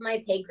above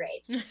my pay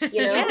grade,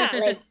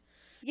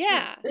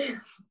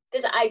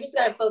 because I just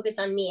got to focus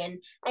on me.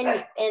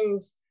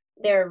 And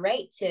they're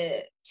right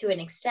to an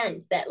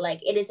extent that like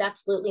it is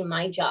absolutely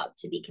my job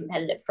to be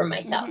competitive for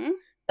myself.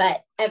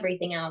 But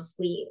everything else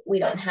we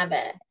don't have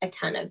a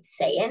ton of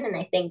say in. And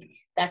I think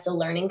that's a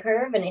learning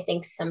curve. And I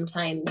think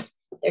sometimes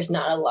there's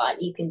not a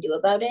lot you can do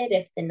about it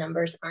if the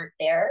numbers aren't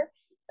there.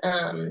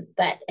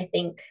 But I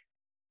think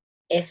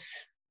if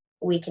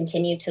we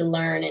continue to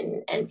learn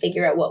and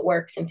figure out what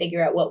works and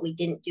figure out what we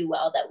didn't do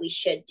well, that we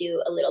should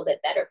do a little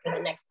bit better for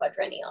the next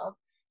quadrennial.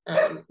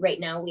 Right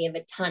now we have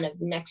a ton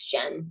of next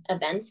gen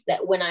events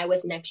that when I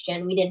was next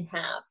gen, we didn't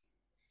have.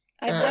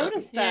 I've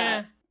noticed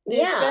that.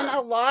 There's been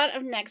a lot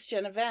of next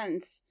gen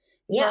events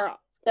for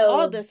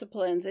all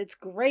disciplines. It's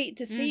great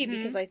to see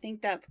because I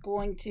think that's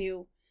going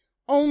to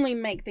only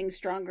make things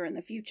stronger in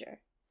the future.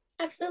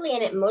 Absolutely.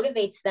 And it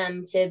motivates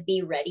them to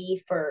be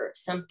ready for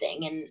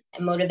something, and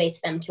it motivates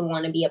them to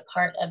want to be a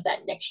part of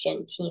that next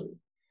gen team.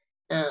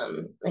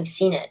 I've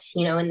seen it,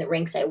 in the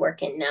rinks I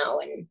work in now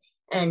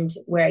and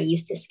where I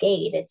used to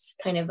skate. It's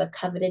kind of a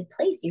coveted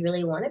place. You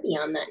really want to be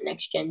on that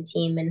next gen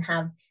team and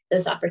have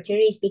those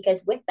opportunities,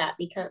 because with that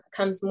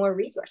comes more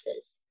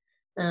resources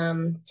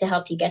to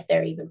help you get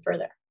there even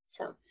further.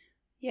 So,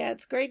 yeah,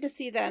 it's great to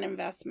see that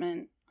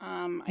investment.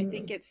 I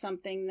think it's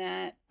something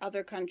that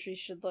other countries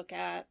should look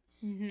at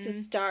to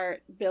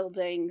start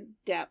building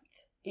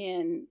depth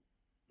in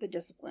the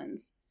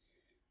disciplines,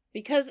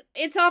 because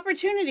it's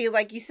opportunity.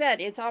 Like you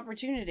said, it's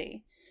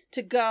opportunity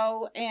to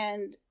go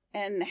and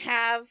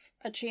have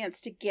a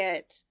chance to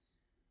get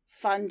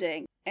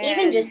funding.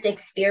 Even just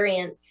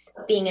experience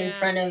being in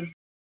front of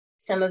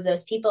some of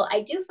those people.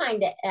 I do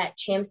find it at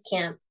Champs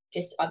Camp,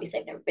 just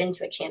obviously I've never been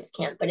to a Champs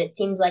Camp, but it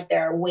seems like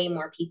there are way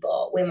more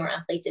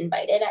athletes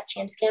invited at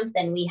Champs Camp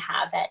than we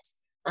have at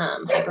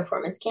High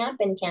Performance Camp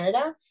in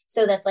Canada.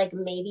 So that's like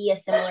maybe a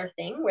similar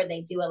thing where they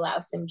do allow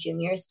some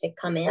juniors to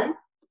come in,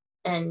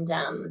 and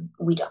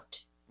we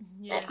don't.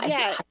 At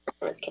High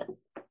Performance Camp.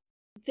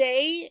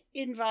 They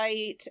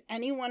invite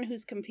anyone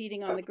who's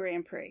competing on the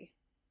Grand Prix,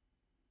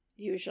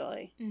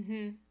 usually,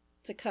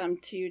 to come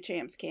to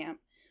Champs Camp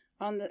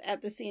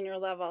at the senior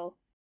level.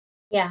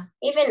 Yeah,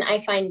 even I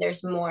find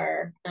there's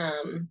more.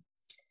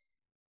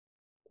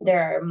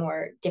 There are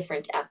more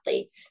different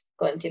athletes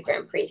going to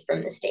Grand Prix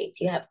from the States.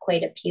 You have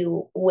quite a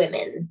few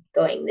women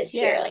going this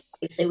year. Like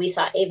obviously we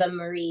saw Ava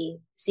Marie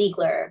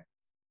Ziegler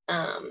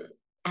at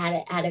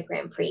a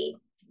Grand Prix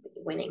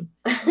winning.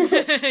 But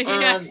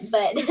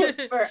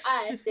for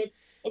us,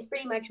 it's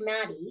pretty much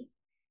Maddie,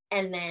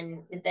 and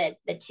then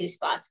the two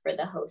spots for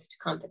the host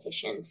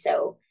competition.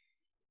 So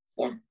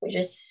yeah,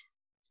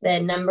 the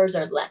numbers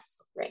are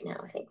less right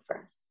now, I think, for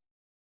us.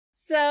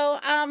 So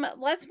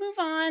let's move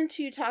on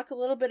to talk a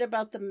little bit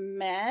about the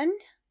men.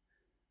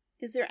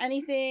 Is there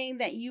anything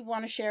that you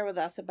want to share with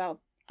us about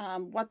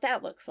what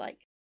that looks like?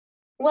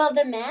 Well,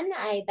 the men,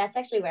 that's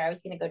actually where I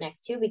was going to go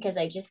next too, because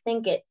I just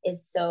think it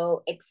is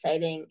so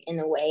exciting in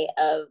a way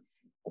of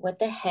what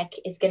the heck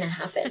is going to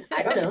happen.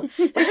 I don't know.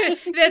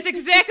 That's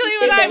exactly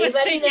what I was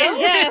thinking. Know?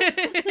 Yes.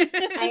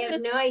 I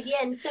have no idea.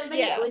 And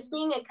I was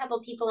seeing a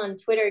couple people on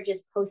Twitter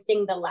just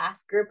posting the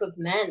last group of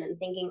men and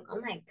thinking, oh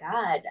my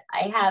God,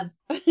 I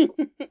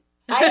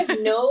have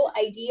no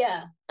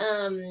idea.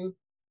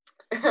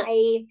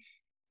 I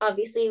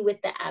obviously,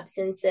 with the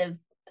absence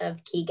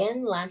of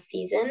Keegan last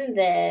season,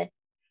 the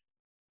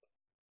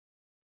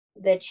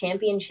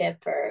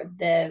championship or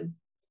the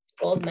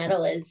gold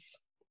medal is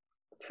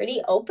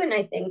pretty open.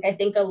 I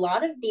think a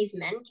lot of these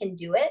men can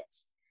do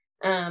it.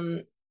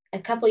 A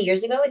couple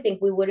years ago, I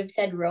think we would have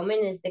said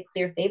Roman is the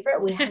clear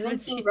favorite. We haven't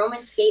seen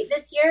Roman skate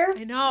this year.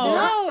 I know.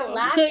 Not for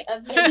lack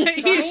of his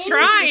trying. He's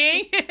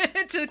trying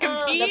to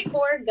compete. The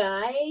poor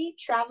guy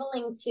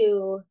traveling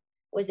to,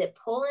 was it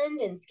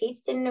Poland, and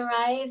skates didn't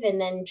arrive, and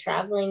then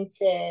trying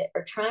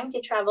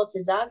to travel to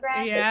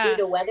Zagreb, but due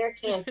to weather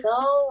can't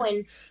go.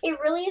 And it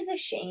really is a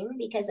shame,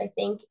 because I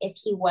think if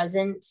he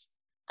wasn't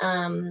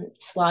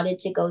slotted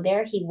to go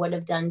there, he would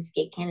have done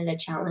Skate Canada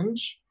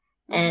Challenge,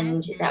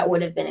 and that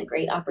would have been a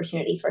great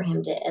opportunity for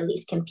him to at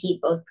least compete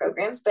both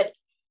programs. But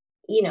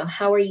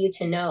how are you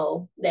to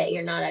know that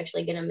you're not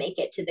actually going to make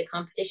it to the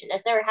competition?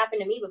 That's never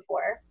happened to me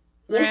before.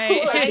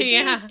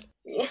 Right.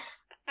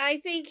 I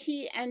think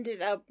he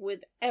ended up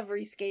with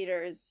every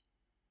skater's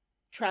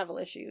travel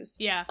issues.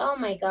 Yeah. Oh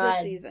my God.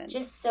 This season.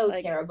 Just so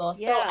terrible.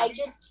 Yeah.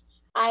 So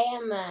I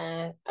am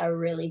a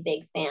really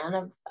big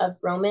fan of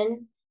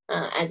Roman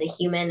as a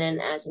human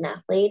and as an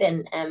athlete,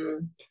 and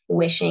am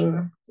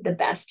wishing the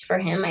best for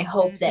him. I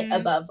hope that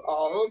above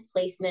all,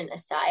 placement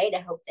aside, I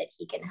hope that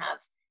he can have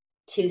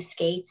two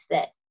skates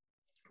that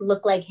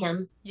look like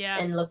him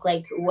and look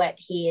like what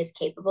he is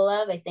capable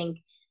of. I think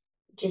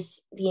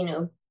just,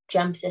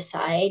 jumps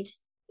aside,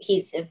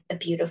 he's a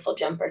beautiful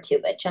jumper too,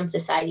 but jumps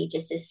aside, he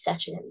just is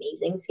such an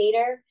amazing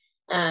skater.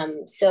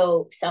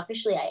 So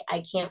selfishly,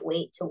 I can't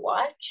wait to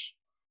watch.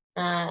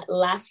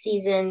 Last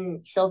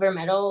season, silver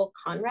medal,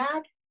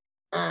 Conrad.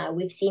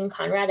 We've seen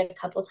Conrad a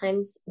couple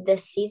times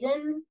this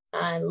season,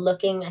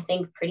 looking, I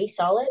think, pretty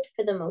solid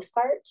for the most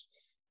part.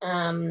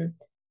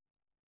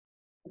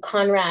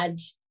 Conrad,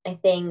 I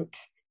think,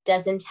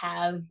 doesn't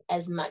have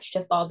as much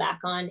to fall back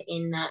on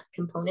in that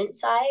component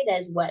side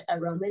as what a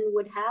Roman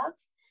would have,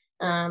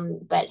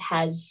 but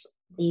has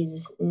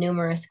these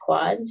numerous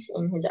quads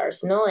in his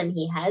arsenal, and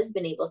he has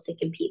been able to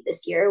compete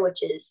this year,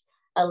 which is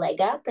a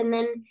leg up. And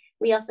then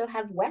we also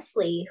have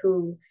Wesley,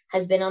 who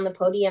has been on the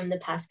podium the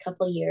past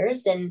couple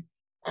years, and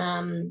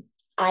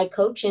I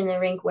coach in the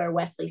rink where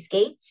Wesley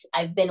skates.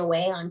 I've been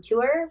away on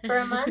tour for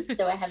a month,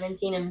 so I haven't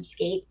seen him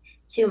skate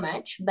too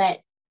much, but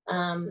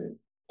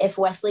if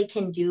Wesley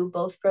can do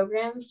both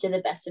programs to the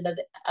best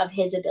of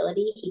his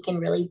ability, he can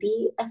really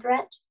be a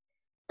threat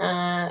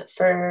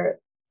for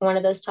one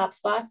of those top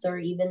spots, or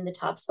even the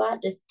top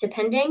spot, just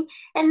depending.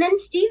 And then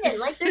Steven,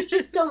 like, there's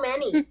just so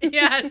many.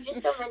 Yes.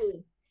 Just so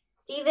many.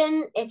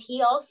 Steven, if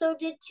he also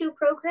did 2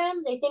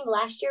 programs, I think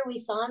last year we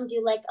saw him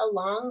do like a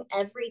long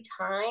every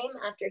time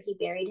after he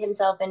buried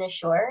himself in a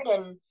short.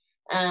 And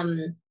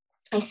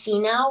I see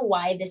now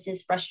why this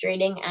is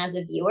frustrating as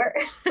a viewer.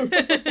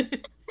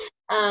 When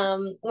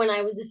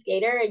I was a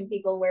skater and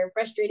people were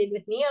frustrated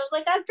with me, I was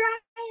like, I'm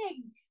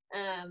trying.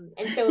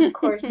 And so, of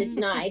course, it's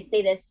not, I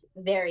say this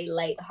very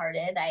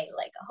lighthearted. I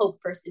like hope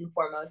first and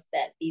foremost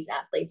that these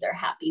athletes are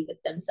happy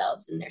with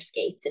themselves and their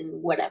skates,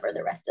 and whatever,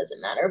 the rest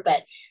doesn't matter.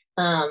 But,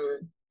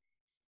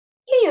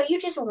 you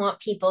just want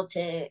people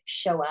to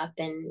show up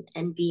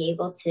and be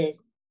able to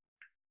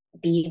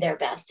be their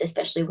best,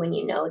 especially when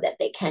you know that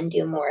they can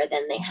do more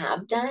than they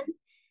have done.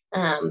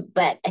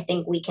 But I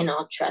think we can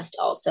all trust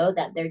also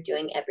that they're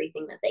doing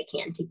everything that they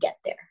can to get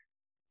there.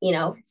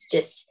 It's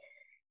just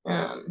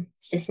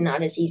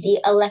not as easy.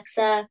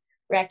 Alexa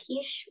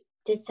Rakish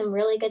did some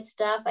really good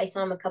stuff. I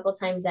saw him a couple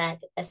times at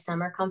a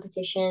summer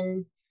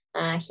competition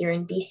here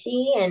in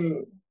BC,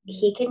 and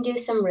he can do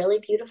some really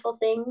beautiful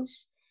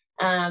things.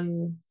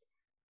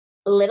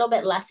 A little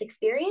bit less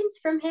experience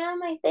from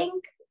him, I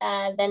think,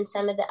 than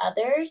some of the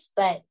others,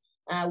 but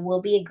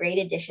will be a great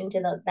addition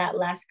to that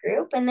last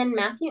group. And then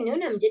Matthew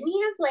Newnham, didn't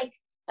he have like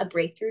a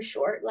breakthrough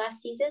short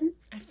last season?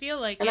 I feel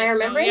like Am I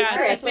remembering? So. Yes, I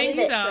correctly?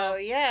 think so.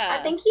 Yeah.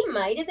 I think he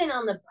might have been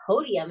on the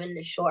podium in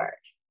the short.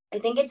 I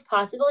think it's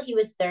possible he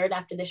was third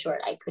after the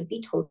short. I could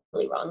be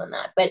totally wrong on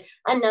that. But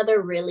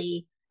another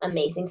really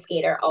amazing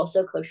skater,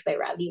 also coached by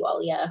Ravi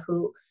Walia,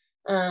 who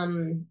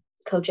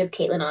coach of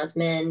Caitlin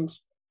Osmond,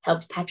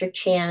 helped Patrick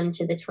Chan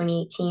to the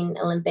 2018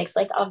 Olympics,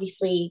 like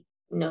obviously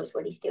knows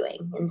what he's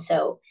doing. And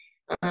so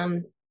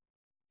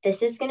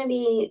this is going to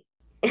be,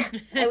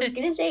 I was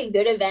going to say a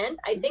good event.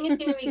 I think it's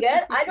going to be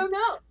good. I don't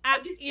know.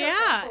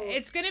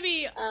 It's going to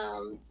be,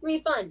 it's going to be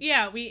fun.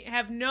 Yeah, we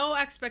have no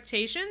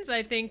expectations.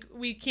 I think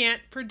we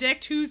can't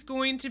predict who's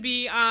going to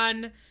be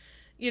on,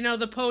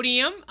 the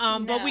podium.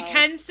 But we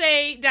can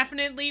say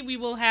definitely we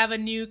will have a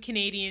new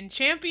Canadian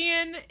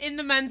champion in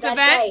the men's event,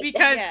 right,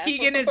 because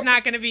Keegan is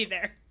not going to be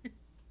there.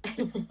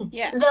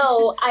 Yeah.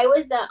 Though I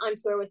was on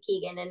tour with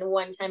Keegan, and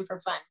one time for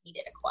fun he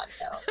did a quad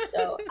toe,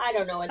 so I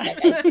don't know what that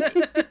guy's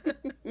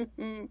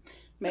doing.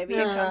 Maybe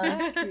a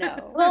comeback?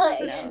 No. Well,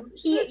 no.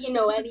 He, he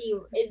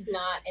is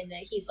not, and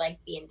he's like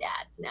being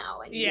dad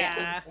now, and being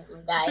a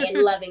guy and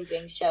loving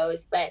doing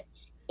shows. But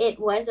it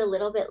was a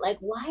little bit like,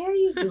 why are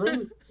you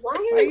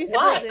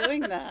still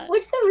doing that?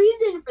 What's the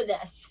reason for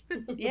this?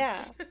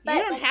 Yeah, you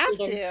don't have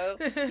to.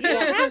 You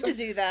don't have to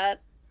do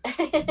that.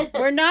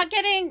 We're not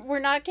getting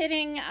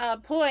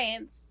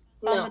points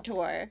on the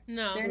tour.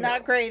 No, they're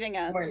not grading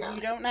us. We're not.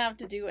 You don't have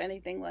to do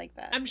anything like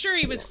that. I'm sure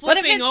he was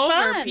flipping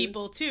over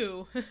people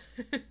too.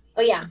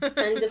 Oh yeah,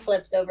 tons of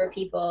flips over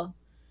people.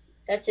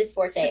 That's his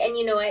forte. And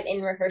you know what?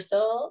 In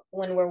rehearsal,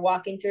 when we're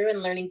walking through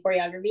and learning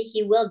choreography,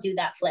 he will do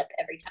that flip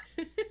every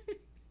time.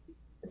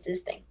 It's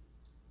his thing.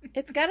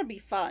 It's got to be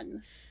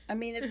fun. I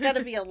mean, it's got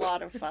to be a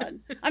lot of fun.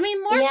 I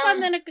mean, more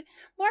fun than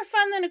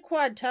a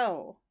quad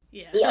toe.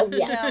 Yeah. Oh,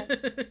 yes.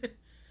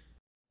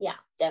 Yeah,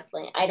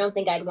 definitely. I don't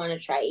think I'd want to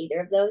try either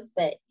of those,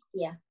 but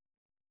yeah.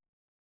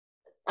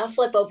 I'll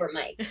flip over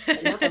Mike,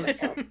 but not by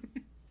myself.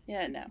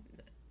 Yeah, no.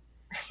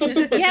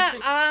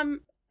 Yeah,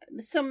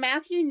 so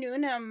Matthew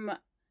Newnham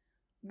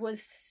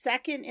was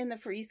second in the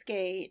free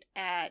skate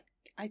at,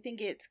 I think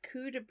it's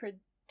Coup de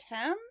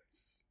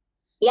Printemps?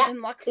 Yeah,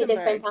 in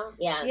Luxembourg.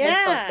 Yeah,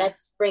 yeah.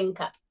 That's Spring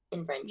Cup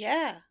in French.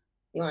 Yeah.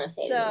 You want to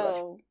say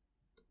so,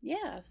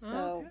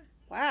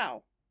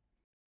 wow.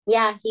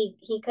 Yeah,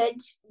 he could.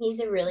 He's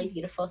a really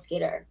beautiful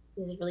skater.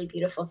 He does really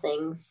beautiful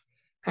things.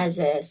 Has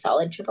a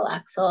solid triple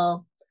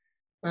axel.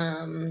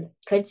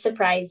 Could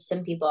surprise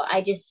some people.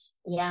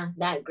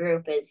 That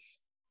group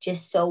is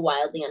just so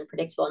wildly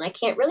unpredictable. And I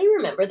can't really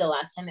remember the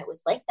last time it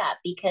was like that,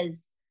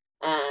 because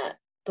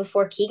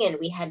before Keegan,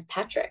 we had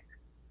Patrick.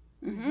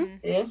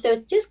 Mm-hmm. So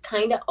it just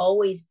kind of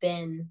always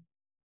been,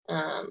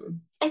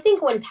 I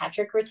think when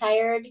Patrick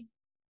retired,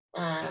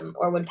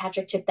 or when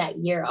Patrick took that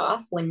year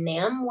off, when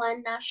NAM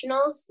won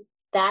nationals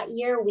that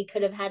year, we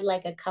could have had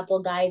like a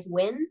couple guys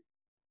win,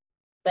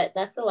 but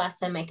that's the last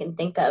time I can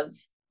think of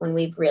when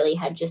we've really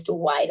had just a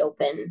wide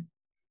open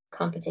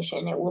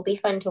competition. It will be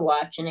fun to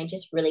watch, and I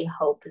just really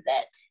hope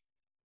that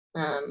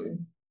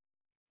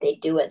they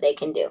do what they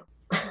can do.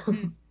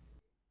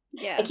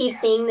 Yeah. I keep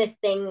seeing this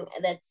thing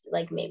that's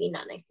like maybe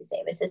not nice to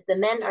say, but it says the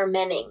men are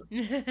menning.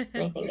 And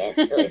I think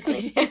it's really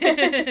funny.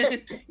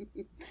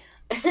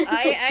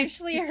 I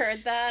actually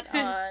heard that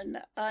on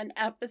an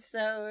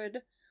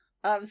episode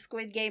of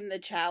Squid Game: The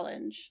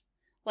Challenge.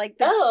 Like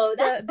that's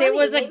funny. there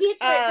was maybe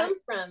it's where it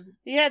comes from.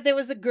 Yeah, there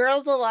was a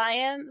girls'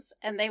 alliance,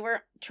 and they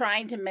were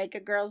trying to make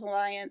a girls'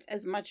 alliance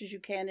as much as you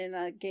can in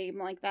a game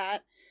like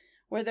that,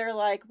 where they're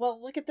like,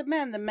 "Well, look at the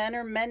men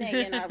are menning,"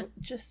 and I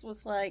just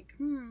was like,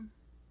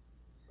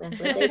 That's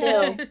what they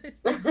do.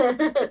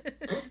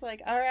 It's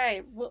like, all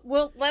right,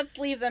 we'll let's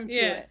leave them to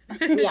it.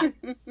 Yeah.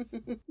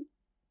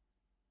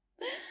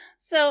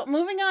 So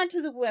moving on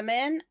to the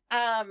women,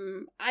 I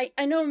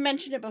know I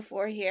mentioned it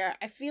before here.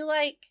 I feel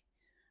like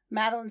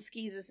Madeline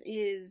Skees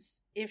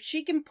is if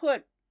she can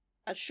put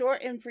a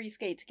short and free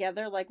skate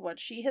together like what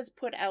she has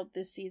put out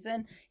this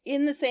season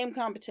in the same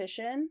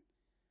competition,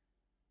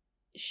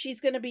 she's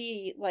going to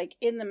be like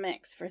in the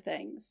mix for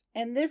things.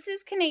 And this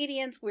is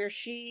Canadians where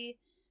she,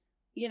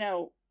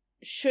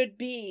 should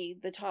be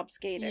the top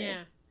skater.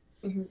 Yeah.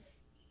 Mm-hmm.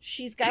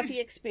 She's got the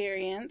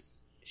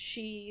experience.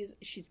 She's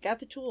got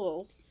the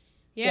tools.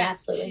 Yeah,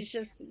 absolutely. She's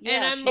just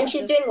and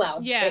she's doing well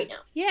right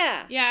now.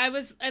 Yeah. Yeah,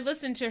 I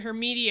listened to her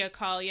media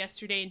call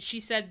yesterday, and she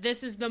said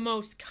this is the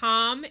most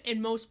calm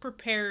and most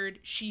prepared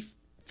she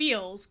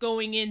feels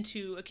going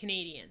into a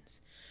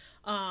Canadians.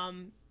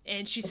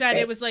 And she said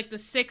it was like the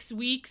 6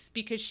 weeks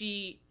because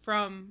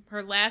from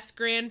her last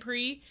Grand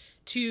Prix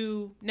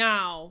to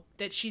now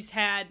that she's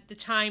had the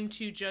time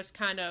to just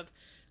kind of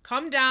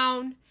come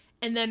down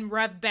and then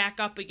rev back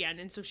up again.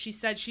 And so she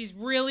said she's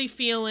really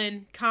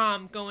feeling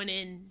calm going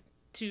in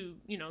to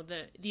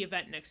the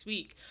event next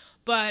week,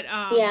 but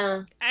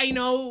I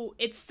know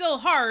it's still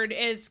hard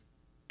as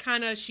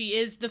kind of she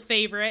is the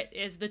favorite,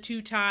 as the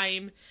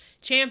 2-time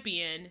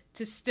champion,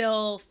 to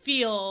still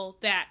feel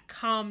that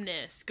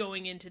calmness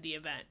going into the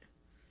event.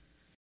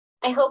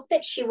 I hope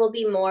that she will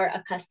be more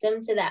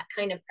accustomed to that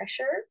kind of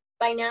pressure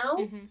by now.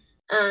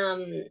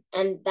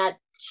 And that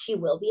she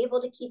will be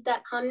able to keep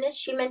that calmness.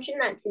 She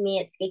mentioned that to me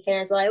at Skate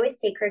Canada as well. I always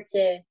take her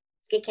to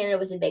Skate Canada,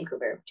 was in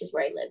Vancouver, which is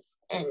where I live.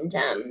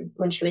 And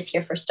when she was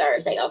here for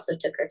Stars, I also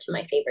took her to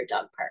my favorite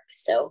dog park.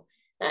 So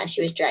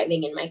she was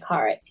driving in my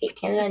car at Skate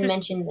Canada and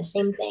mentioned the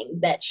same thing,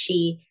 that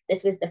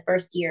this was the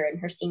first year in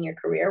her senior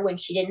career when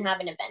she didn't have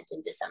an event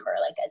in December,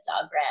 like a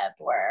Zagreb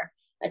or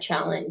a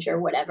challenge or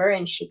whatever,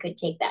 and she could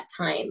take that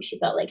time. She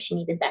felt like she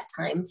needed that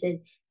time to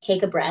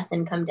take a breath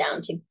and come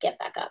down to get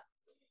back up.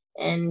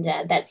 And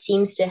that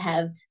seems to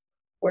have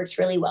worked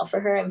really well for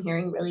her. I'm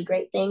hearing really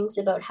great things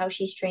about how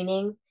she's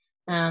training.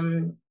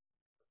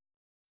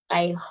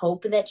 I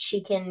hope that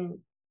she can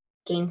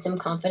gain some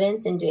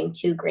confidence in doing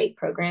 2 great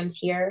programs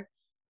here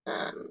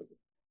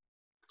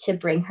to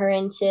bring her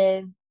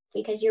into,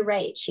 because you're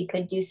right, she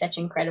could do such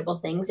incredible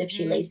things if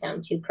she lays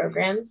down 2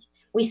 programs.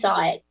 We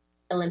saw it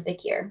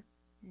Olympic year.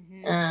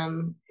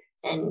 And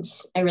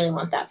I really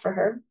want that for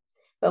her.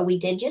 But we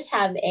did just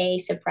have a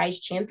surprise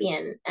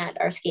champion at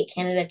our Skate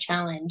Canada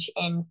Challenge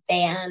in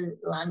Fan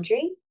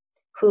Landry,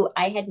 who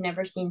I had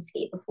never seen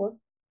skate before.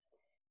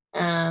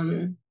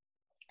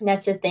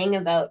 That's the thing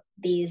about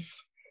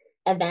these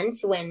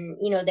events when,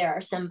 there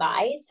are some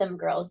buys, some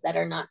girls that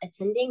are not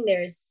attending,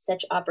 there's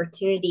such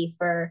opportunity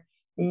for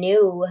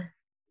new,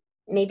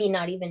 maybe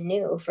not even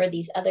new, for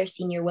these other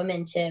senior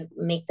women to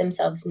make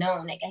themselves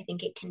known. Like, I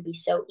think it can be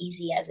so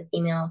easy as a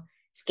female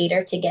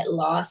skater to get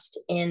lost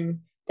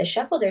in the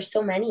shuffle. There's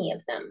so many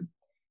of them.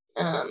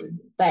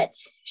 But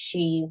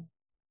she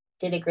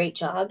did a great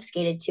job,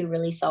 skated 2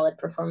 really solid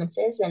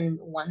performances and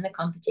won the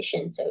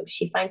competition. So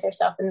she finds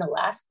herself in the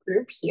last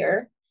group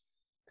here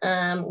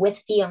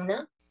with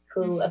Fiona,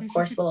 who of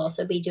course will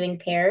also be doing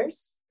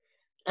pairs.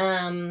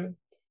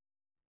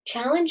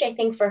 Challenge, I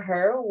think, for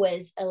her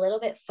was a little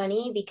bit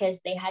funny because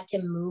they had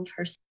to move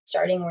her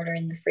starting order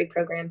in the free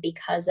program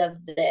because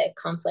of the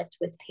conflict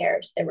with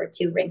pairs. There were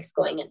 2 rinks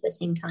going at the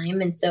same time.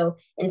 And so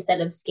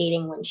instead of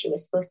skating when she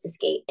was supposed to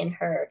skate in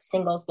her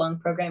singles long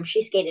program,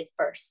 she skated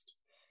first.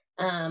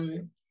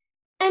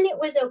 And it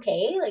was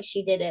okay. Like,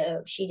 she did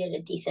a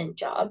decent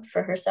job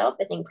for herself.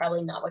 I think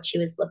probably not what she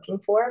was looking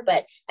for,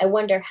 but I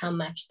wonder how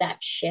much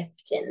that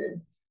shift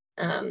in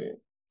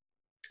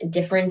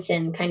difference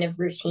in kind of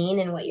routine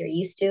and what you're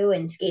used to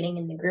and skating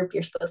in the group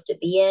you're supposed to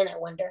be in, I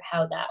wonder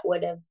how that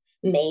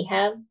may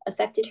have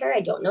affected her. I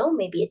don't know.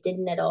 Maybe it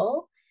didn't at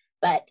all.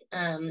 But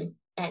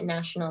at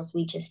nationals,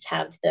 we just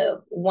have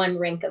the 1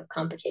 rink of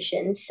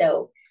competition.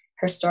 So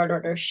her start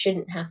order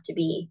shouldn't have to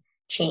be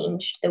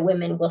changed. The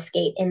women will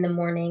skate in the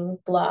morning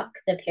block.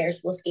 The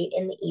pairs will skate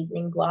in the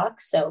evening block.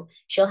 So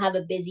she'll have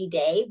a busy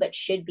day, but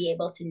should be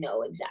able to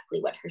know exactly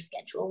what her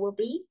schedule will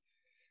be.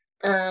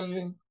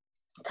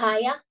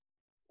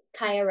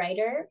 Kaya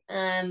Ryder,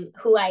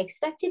 who I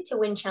expected to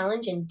win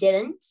challenge and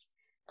didn't.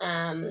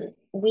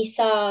 We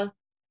saw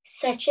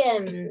such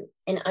an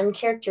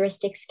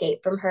uncharacteristic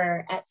skate from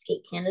her at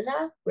Skate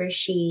Canada, where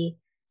she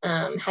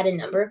had a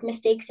number of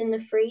mistakes in the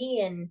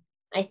free, and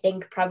I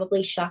think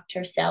probably shocked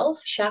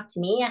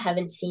me. I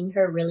haven't seen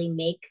her really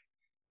make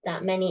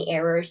that many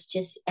errors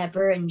just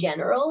ever in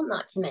general,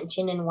 not to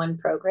mention in one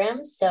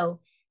program. So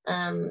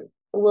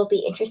will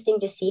be interesting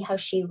to see how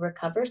she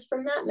recovers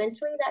from that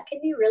mentally. That can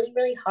be really,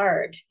 really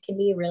hard. Can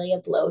be really a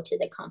blow to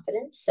the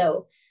confidence.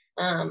 So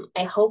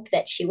I hope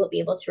that she will be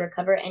able to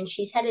recover. And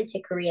she's headed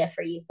to Korea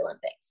for Youth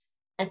Olympics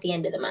at the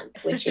end of the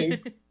month, which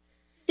is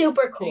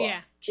super cool.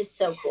 Yeah. Just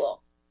so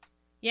cool.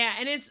 Yeah,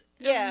 and it's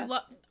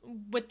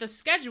with the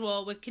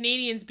schedule, with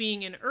Canadians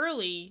being in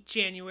early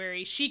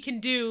January, she can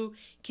do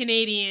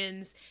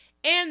Canadians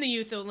and the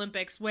Youth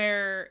Olympics,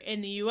 where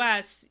in the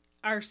U.S.,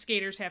 our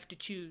skaters have to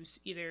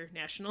choose either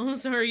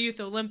Nationals or Youth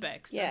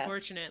Olympics,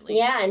 unfortunately.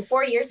 Yeah, and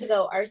 4 years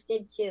ago, ours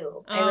did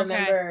too. I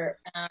remember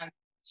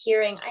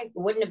hearing, I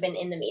wouldn't have been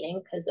in the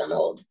meeting because I'm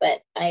old,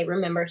 but I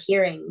remember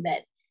hearing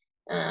that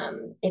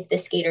if the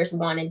skaters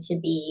wanted to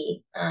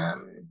be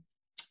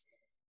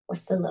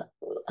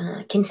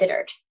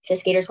considered. If the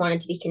skaters wanted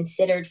to be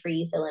considered for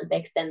Youth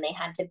Olympics, then they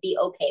had to be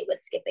okay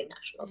with skipping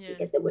nationals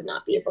because they would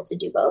not be able to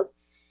do both.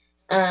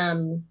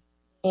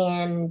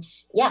 And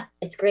yeah,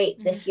 it's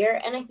great this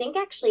year. And I think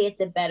actually it's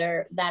a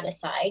better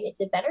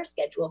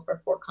schedule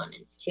for four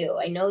continents too.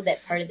 I know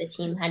that part of the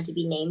team had to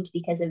be named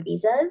because of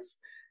visas,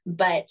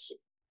 but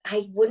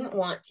I wouldn't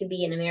want to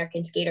be an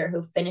American skater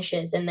who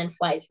finishes and then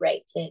flies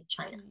right to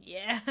China.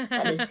 Yeah.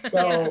 That is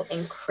so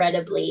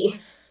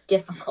incredibly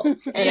difficult.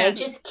 And I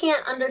just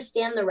can't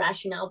understand the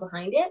rationale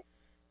behind it.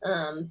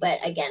 But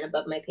again,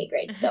 above my pay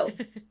grade. So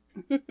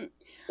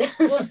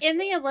well, in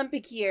the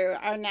Olympic year,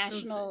 our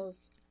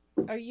nationals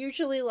are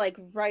usually like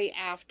right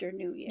after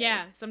New Year's.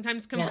 Yeah,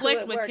 sometimes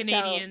conflict with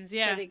Canadians.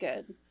 Yeah. Pretty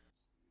good.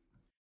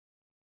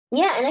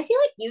 Yeah, and I feel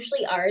like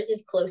usually ours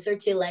is closer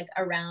to like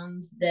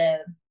around the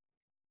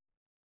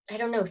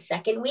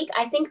second week.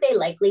 I think they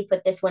likely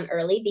put this one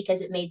early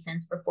because it made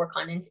sense for four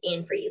continents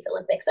and for Youth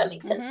Olympics. That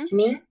makes sense to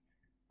me.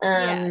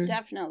 Yeah,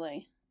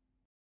 definitely.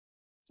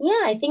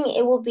 Yeah, I think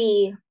it will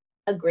be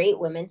a great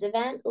women's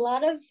event. A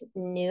lot of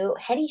new.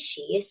 Hetty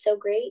Shee is so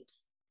great,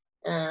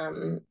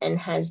 and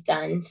has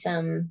done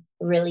some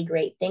really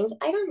great things.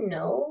 I don't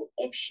know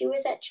if she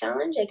was at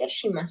Challenge. I guess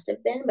she must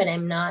have been, but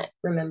I'm not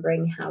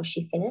remembering how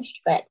she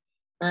finished. But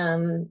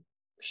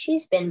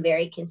she's been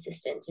very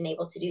consistent and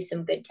able to do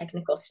some good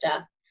technical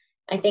stuff.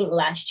 I think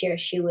last year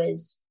she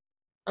was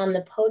on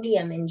the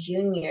podium in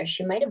junior.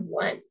 She might have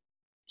won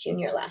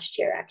junior last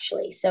year,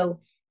 actually. So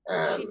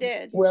she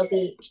did.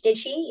 Did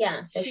she?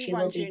 Yeah. So she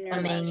will be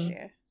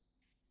coming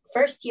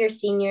first year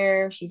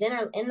senior. She's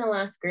in the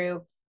last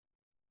group.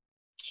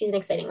 She's an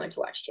exciting one to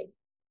watch too.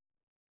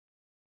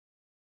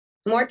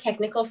 More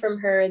technical from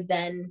her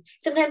than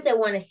sometimes I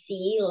want to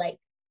see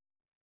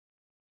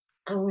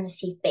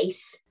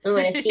face. I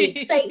want to see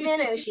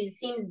excitement. She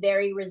seems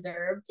very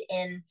reserved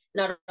in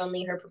not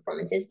only her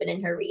performances, but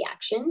in her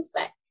reactions,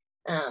 but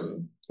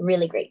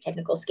really great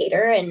technical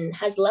skater and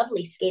has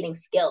lovely skating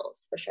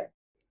skills for sure.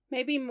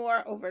 Maybe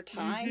more over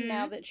time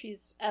now that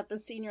she's at the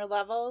senior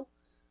level,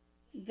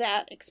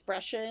 that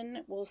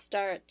expression will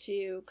start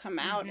to come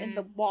out in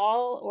the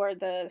wall or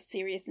the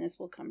seriousness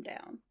will come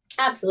down.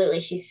 Absolutely.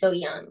 She's so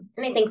young.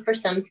 And I think for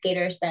some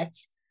skaters,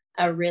 that's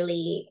I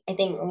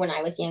think when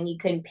I was young, you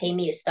couldn't pay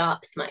me to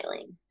stop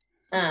smiling.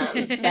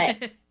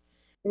 But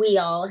we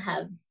all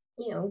have,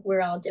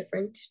 we're all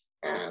different.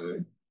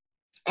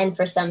 And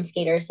for some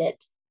skaters, I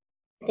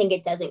think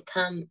it doesn't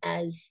come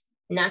as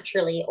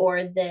naturally,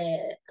 or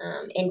the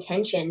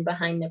intention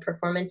behind the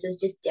performance is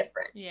just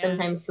different. Yeah.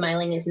 Sometimes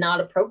smiling is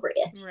not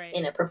appropriate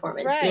in a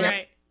performance. Right.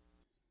 Right.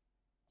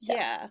 So.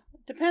 Yeah.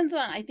 Depends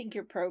on, I think,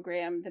 your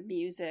program, the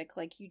music.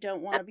 Like, you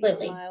don't want to be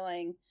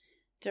smiling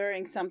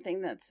during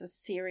something that's a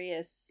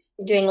serious...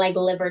 Doing like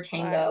liver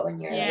tango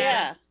and you're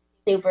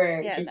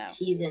super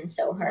cheesing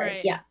so hard.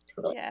 Right. Yeah,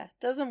 totally. Yeah,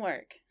 doesn't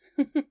work.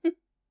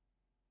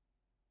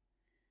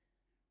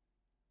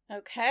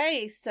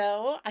 Okay,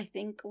 so I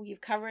think we've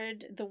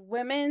covered the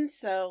women,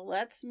 so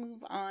let's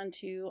move on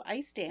to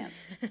ice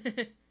dance.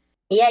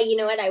 Yeah, you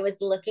know what? I was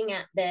looking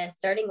at the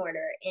starting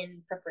order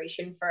in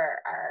preparation for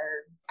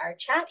our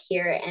chat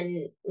here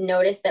and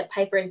noticed that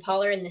Piper and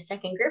Paul are in the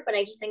second group, and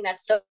I just think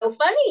that's so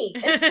funny.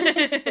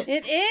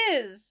 It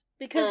is,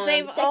 because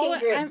they've second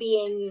group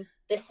being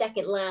the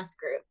second last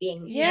group,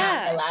 being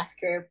not the last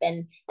group.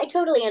 And I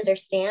totally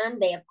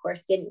understand. They, of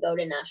course, didn't go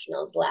to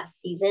nationals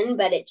last season,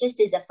 but it just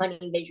is a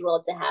funny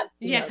visual to have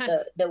you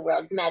know, the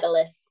world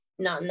medalists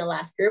not in the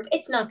last group.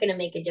 It's not going to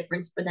make a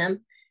difference for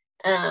them.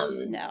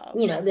 No.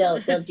 You know,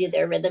 they'll do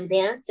their rhythm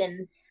dance,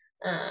 and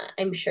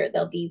I'm sure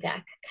they'll be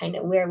back kind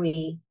of where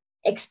we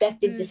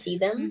expected to see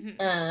them.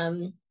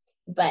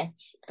 But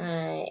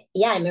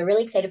I'm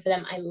really excited for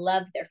them. I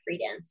love their free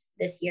dance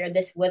this year.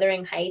 This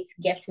Wuthering Heights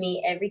gets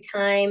me every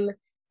time.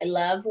 I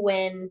love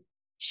when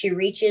she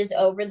reaches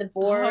over the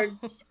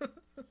boards.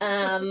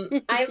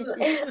 I'm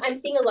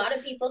seeing a lot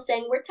of people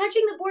saying, we're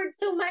touching the boards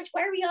so much.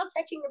 Why are we all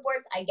touching the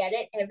boards? I get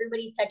it.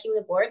 Everybody's touching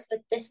the boards, but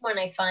this one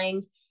I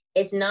find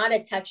is not a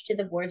touch to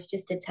the boards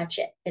just to touch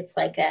it. It's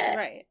like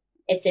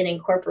it's an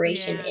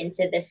incorporation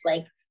into this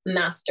like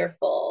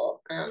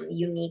masterful,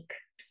 unique,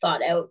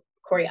 thought out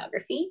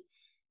choreography.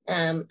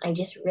 I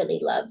just really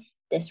love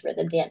this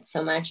rhythm dance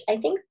so much. I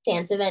think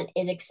dance event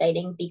is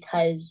exciting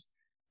because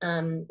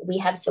we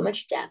have so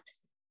much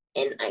depth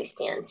in ice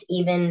dance.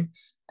 Even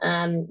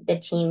the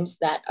teams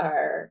that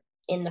are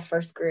in the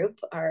first group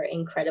are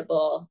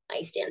incredible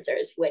ice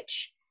dancers,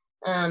 which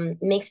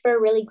makes for a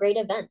really great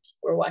event.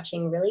 We're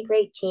watching really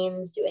great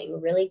teams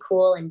doing really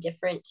cool and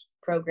different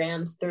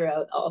programs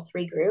throughout all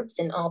three groups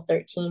and all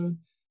 13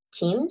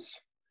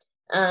 teams.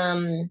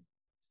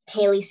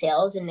 Haley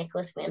Sales and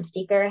Nicholas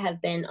Wamsteker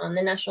have been on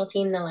the national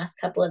team the last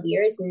couple of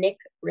years. Nick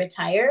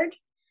retired.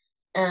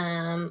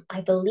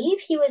 I believe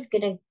he was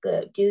going to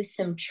go do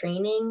some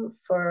training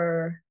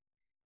for,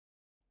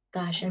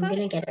 gosh, I'm going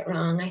to get it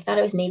wrong. I thought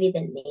it was maybe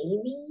the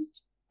Navy.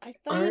 I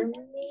thought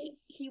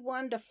he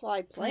wanted to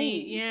fly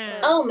planes.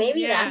 Yeah. Oh,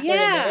 maybe that's what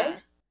it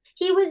is.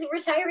 He was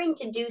retiring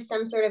to do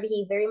some sort of,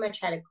 he very much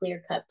had a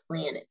clear-cut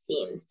plan, it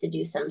seems, to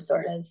do some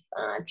sort of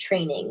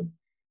training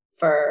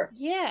for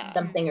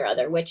something or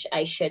other, which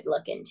I should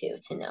look into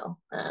to know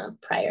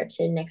prior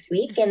to next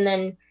week. And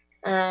then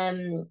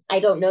I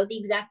don't know the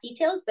exact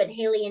details, but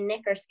Haley and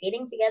Nick are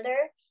skating together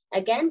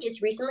again,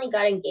 just recently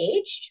got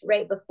engaged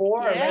right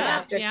before or right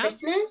after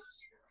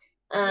Christmas.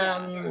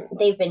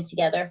 They've been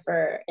together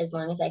for as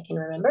long as I can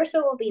remember, so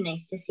it will be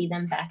nice to see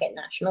them back at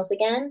nationals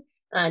again.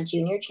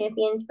 Junior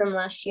champions from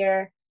last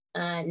year,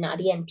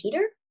 Nadia and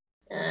Peter,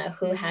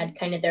 who had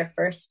kind of their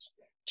first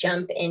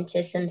jump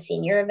into some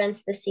senior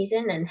events this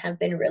season and have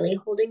been really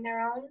holding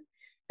their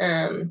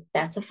own.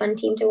 That's a fun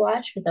team to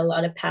watch with a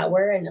lot of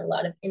power and a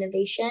lot of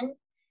innovation.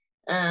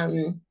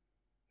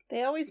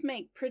 They always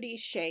make pretty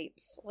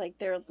shapes, like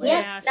their lips.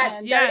 Yes,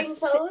 that starting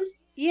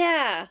pose.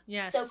 Yeah.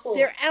 Yes. So cool.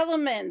 Their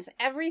elements,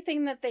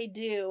 everything that they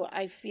do,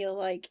 I feel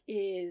like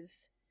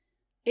there's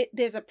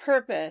a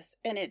purpose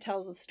and it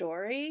tells a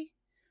story.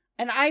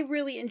 And I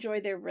really enjoy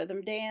their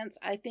rhythm dance.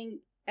 I think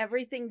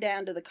everything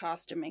down to the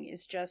costuming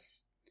is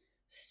just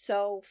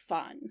so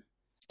fun.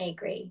 I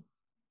agree.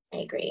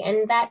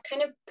 And that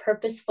kind of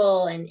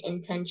purposeful and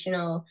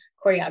intentional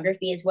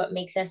choreography is what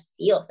makes us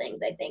feel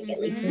things, I think, at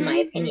least in my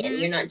opinion.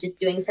 You're not just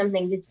doing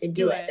something just to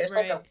do it. There's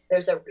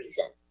there's a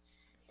reason.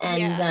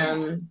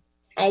 And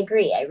I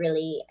agree. I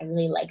really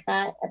like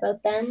that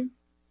about them.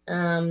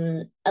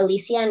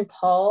 Alicia and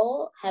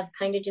Paul have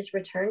kind of just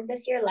returned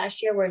this year.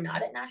 Last year we're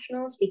not at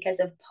nationals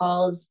because of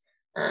Paul's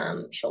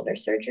shoulder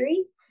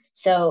surgery.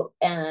 So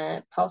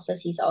Paul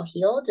says he's all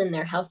healed and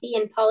they're healthy.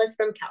 And Paul is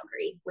from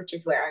Calgary, which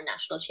is where our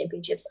national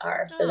championships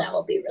are. So that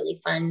will be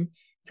really fun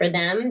for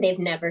them. They've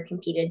never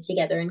competed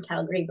together in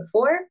Calgary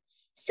before.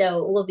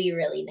 So it will be a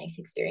really nice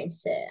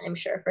experience I'm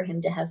sure, for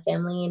him to have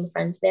family and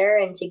friends there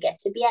and to get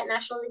to be at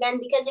nationals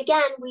again. Because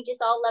again, we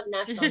just all love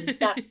nationals. It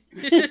sucks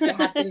to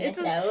have to miss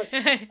out.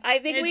 I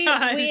think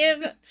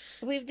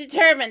we've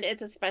determined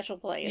it's a special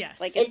place.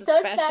 Yes. Like it's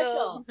so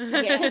special.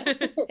 Yeah,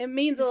 it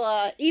means a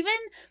lot. Even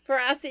for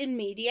us in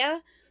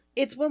media,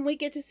 it's when we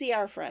get to see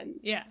our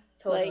friends. Yeah,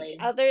 totally. Like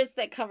others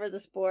that cover the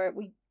sport,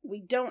 we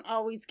don't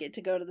always get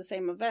to go to the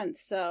same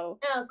events. So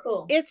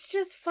cool. It's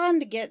just fun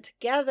to get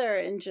together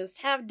and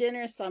just have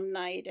dinner some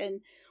night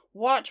and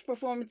watch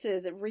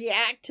performances and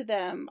react to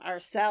them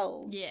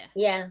ourselves.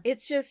 Yeah.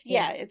 It's just,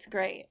 it's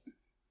great.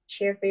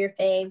 Cheer for your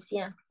faves.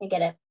 Yeah, I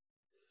get it.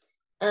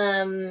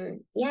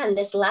 And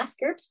this last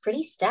group's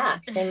pretty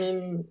stacked. I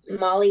mean,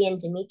 Molly and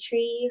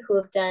Dimitri, who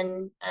have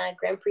done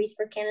Grand Prix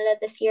for Canada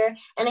this year.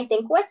 And I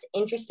think what's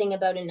interesting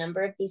about a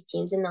number of these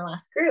teams in the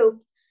last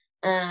group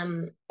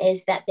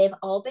is that they've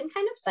all been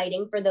kind of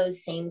fighting for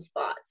those same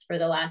spots for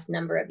the last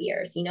number of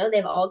years. You know,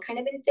 they've all kind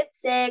of been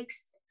 5th,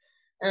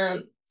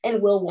 6th,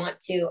 and will want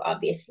to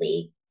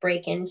obviously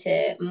break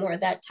into more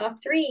of that top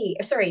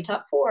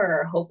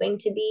 4, hoping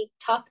to be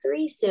top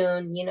 3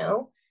 soon, you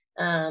know.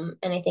 And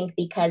I think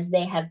because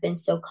they have been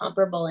so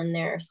comparable in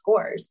their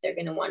scores, they're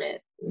going to want to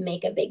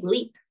make a big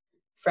leap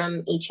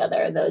from each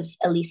other. Those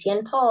Alicia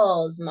and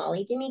Pauls,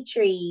 Molly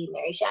Dimitri,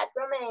 Mary Shad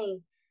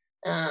Brome.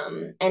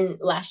 And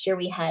last year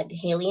we had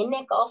Haley and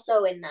Nick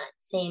also in that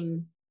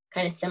same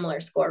kind of similar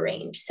score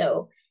range.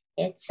 So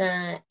it's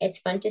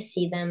fun to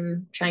see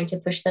them trying to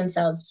push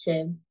themselves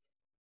to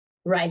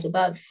rise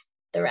above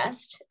the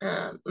rest.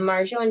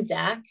 Marjo and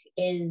Zach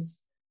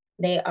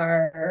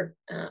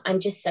I'm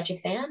just such a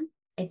fan.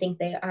 I think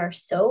they are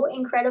so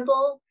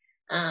incredible.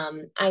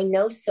 I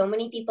know so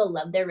many people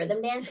love their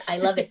rhythm dance. I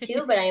love it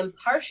too, but I am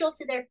partial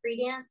to their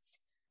free dance.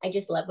 I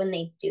just love when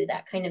they do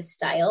that kind of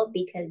style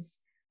because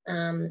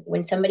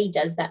when somebody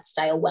does that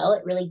style well,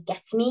 it really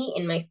gets me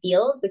in my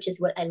feels, which is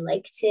what I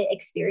like to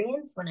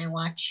experience when I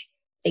watch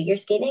figure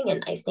skating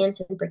and ice dance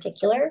in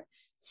particular.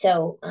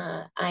 So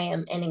I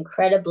am an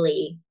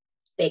incredibly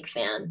big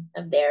fan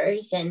of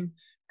theirs. And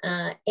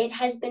it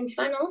has been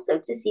fun also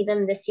to see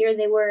them this year.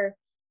 They were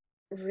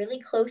really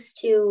close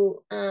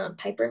to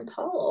Piper and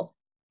Paul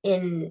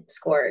in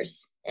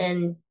scores.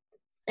 And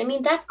I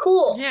mean, that's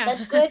cool. Yeah.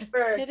 That's good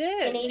for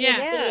Canadian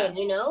skating.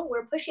 You know,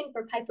 we're pushing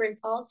for Piper and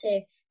Paul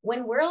to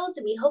win worlds,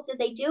 and we hope that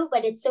they do,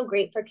 but it's so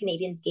great for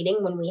Canadian skating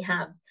when we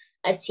have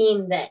a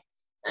team that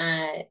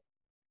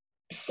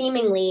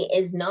seemingly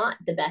is not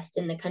the best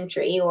in the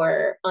country,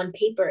 or on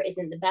paper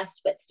isn't the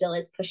best, but still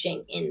is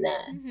pushing in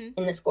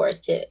the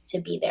scores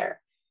to be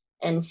there,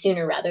 and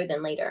sooner rather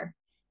than later.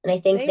 And I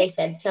think they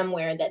said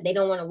somewhere that they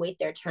don't want to wait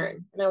their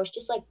turn. And I was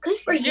just like, good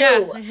for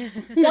you.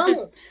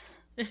 Don't.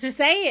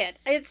 Say it.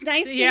 It's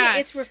nice to hear.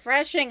 It's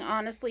refreshing,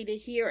 honestly, to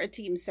hear a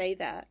team say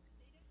that.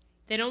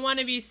 They don't want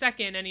to be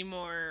second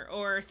anymore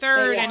or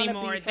third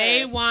anymore.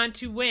 They want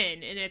to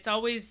win. And it's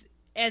always,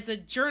 as a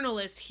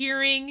journalist,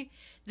 hearing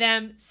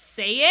them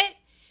say it,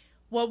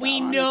 we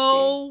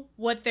know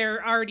what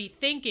they're already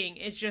thinking.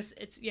 It's just,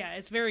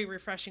 it's very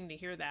refreshing to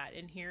hear that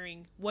and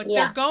hearing what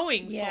they're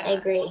going for. I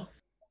agree.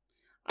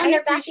 And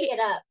they're backing it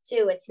up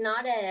too. It's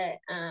not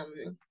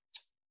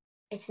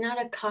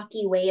a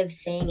cocky way of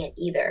saying it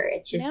either.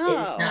 It just is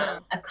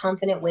a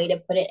confident way to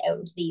put it out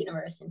into the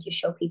universe and to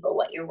show people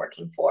what you're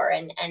working for,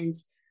 and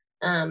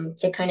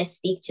to kind of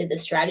speak to the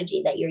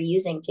strategy that you're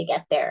using to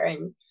get there.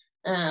 And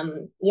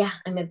I'm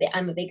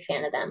a big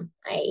fan of them.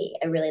 I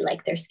really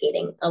like their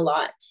skating a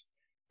lot.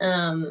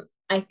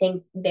 I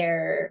think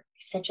they're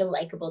such a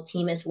likable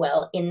team as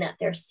well, in that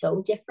they're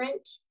so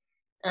different,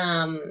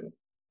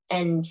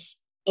 and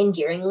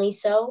endearingly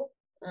so.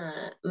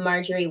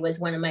 Marjorie was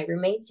one of my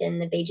roommates in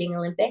the Beijing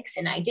Olympics,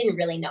 and I didn't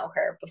really know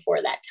her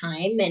before that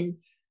time. And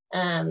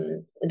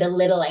the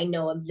little I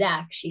know of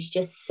Zach, she's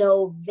just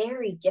so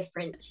very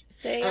different.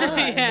 They are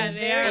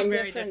very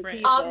different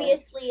people.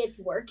 Obviously, it's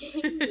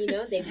working.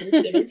 They've been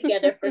skating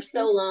together for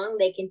so long.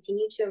 They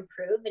continue to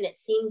improve, and it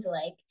seems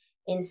like,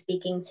 in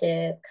speaking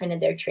to kind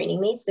of their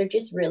training mates, they're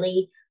just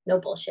really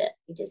no bullshit.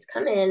 They just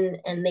come in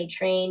and they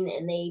train,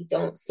 and they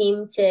don't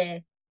seem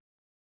to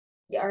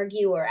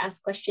argue or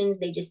ask questions.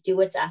 They just do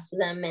what's asked of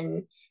them.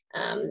 And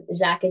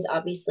Zach is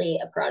obviously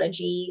a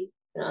prodigy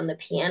on the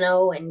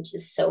piano, and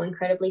just so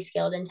incredibly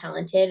skilled and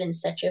talented in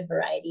such a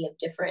variety of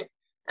different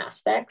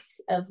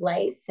aspects of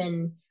life.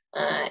 And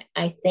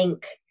I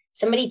think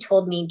somebody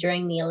told me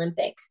during the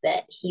Olympics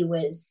that he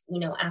was,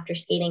 after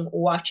skating,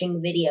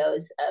 watching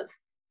videos of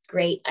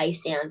great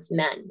ice dance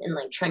men and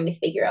like trying to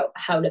figure out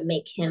how to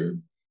make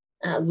him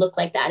look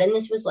like that. And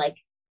this was like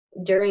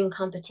during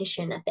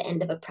competition at the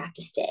end of a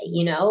practice day,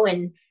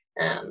 and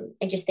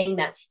I just think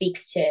that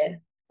speaks to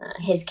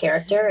his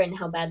character and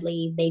how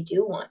badly they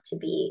do want to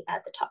be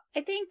at the top.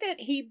 I think that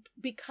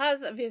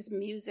because of his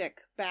music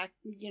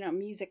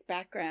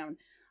background,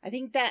 I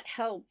think that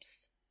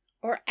helps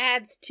or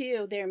adds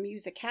to their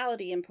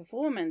musicality and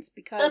performance,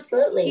 because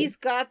Absolutely. He's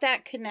got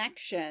that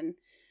connection.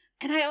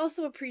 And I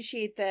also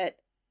appreciate that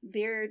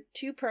their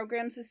two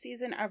programs this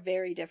season are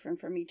very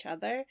different from each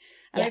other.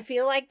 And I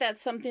feel like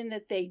that's something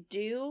that they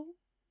do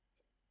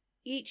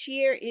each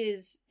year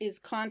is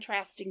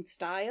contrasting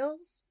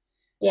styles.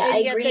 Yeah, and I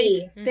yet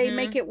agree. They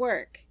make it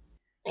work.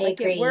 I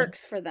agree. It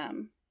works for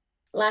them.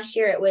 Last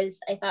year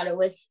I thought it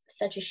was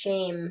such a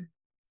shame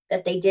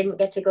that they didn't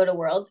get to go to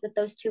Worlds with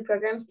those two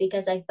programs,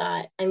 because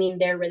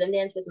their rhythm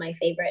dance was my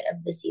favorite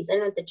of the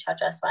season with the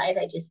cha-cha slide.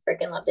 I just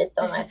freaking loved it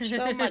so much.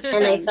 So much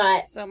And fun.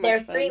 I thought their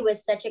three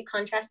was such a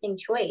contrasting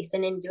choice.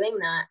 And in doing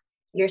that,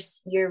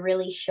 you're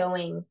really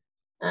showing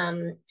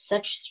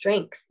such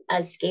strength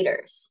as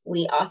skaters.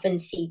 We often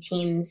see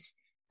teams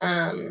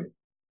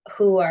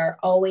who are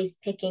always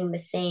picking the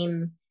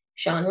same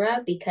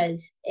genre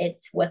because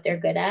it's what they're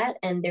good at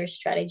and their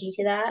strategy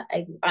to that.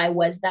 I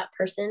was that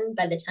person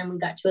by the time we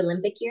got to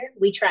Olympic year.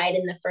 We tried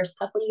in the first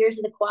couple of years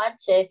of the quad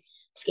to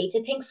skate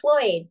to Pink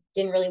Floyd.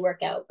 Didn't really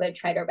work out, but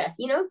tried our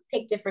best,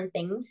 pick different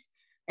things.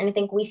 And I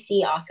think we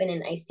see often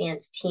in ice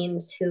dance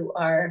teams who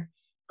are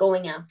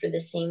going after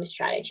the same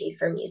strategy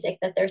for music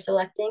that they're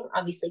selecting,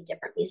 obviously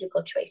different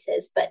musical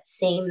choices, but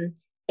same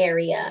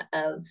area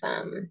of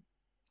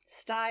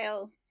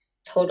style.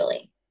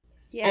 Totally.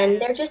 Yeah.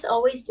 And they're just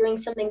always doing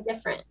something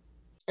different.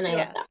 And I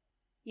love that.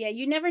 Yeah,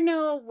 you never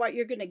know what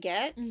you're going to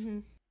get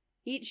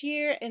each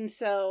year. And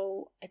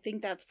so I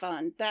think that's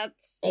fun. I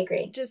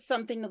agree. Just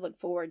something to look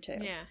forward to.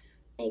 Yeah.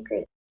 I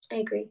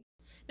agree.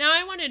 Now,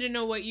 I wanted to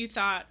know what you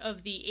thought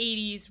of the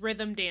 80s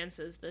rhythm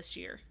dances this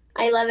year.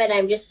 I love it.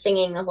 I'm just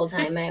singing the whole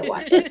time I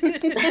watch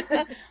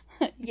it.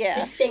 Yeah.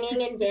 Just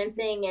singing and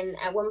dancing. And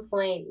at one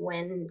point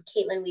when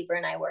Caitlin Weaver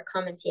and I were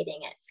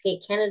commentating at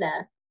Skate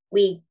Canada,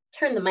 we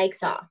turned the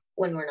mics off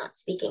when we're not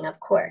speaking, of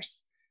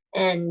course.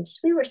 And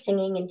we were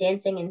singing and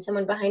dancing, and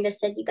someone behind us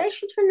said, "You guys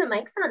should turn the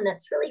mics on.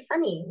 That's really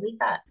funny." We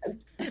thought,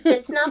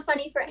 it's not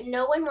funny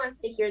no one wants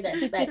to hear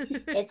this, but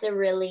it's a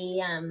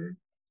really,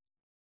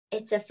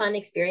 it's a fun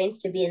experience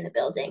to be in the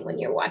building when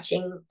you're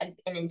watching an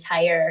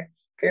entire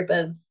group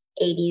of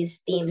 80s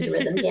themed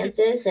rhythm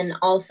dances. And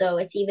also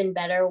it's even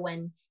better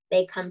when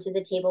they come to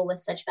the table with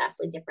such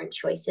vastly different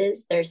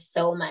choices. There's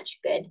so much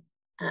good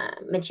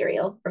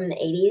material from the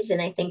 80s, and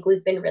I think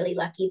we've been really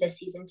lucky this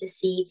season to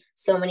see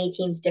so many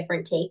teams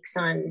different takes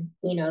on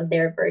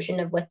their version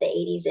of what the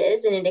 80s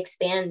is, and it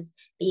expands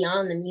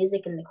beyond the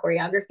music and the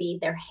choreography,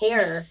 their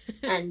hair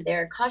and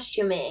their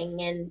costuming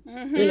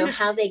and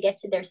how they get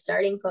to their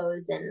starting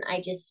pose, and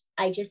I just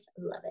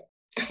love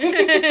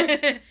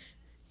it.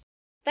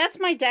 That's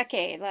my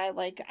decade.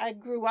 I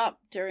grew up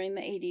during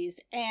the 80s,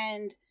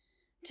 and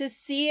to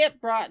see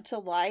it brought to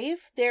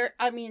life,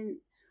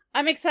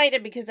 I'm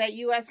excited because at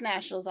U.S.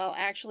 Nationals, I'll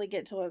actually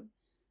get to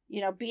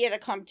be at a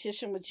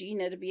competition with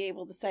Gina to be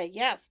able to say,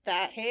 yes,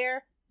 that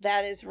hair,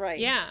 that is right.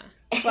 Yeah.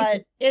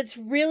 But it's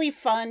really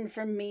fun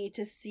for me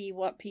to see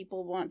what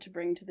people want to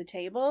bring to the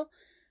table.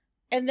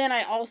 And then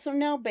I also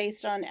know,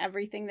 based on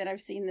everything that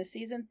I've seen this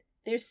season,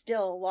 there's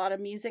still a lot of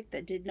music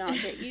that did not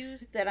get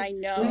used that I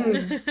know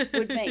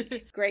would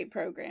make great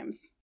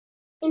programs.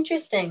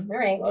 Interesting. All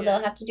right. Well,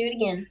 they'll have to do it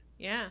again.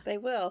 Yeah. They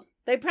will.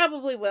 They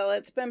probably will.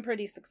 It's been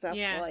pretty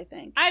successful, I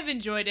think. I've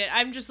enjoyed it.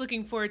 I'm just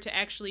looking forward to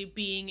actually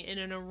being in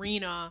an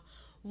arena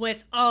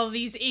with all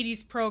these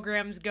 80s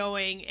programs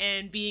going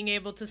and being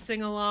able to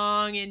sing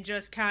along and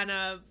just kind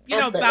of,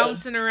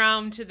 bouncing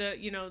around to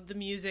the, the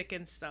music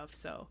and stuff.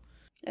 So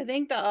I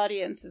think the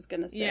audience is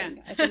going to sing. Yeah.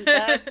 I think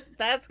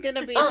that's going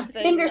to be the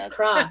thing. Fingers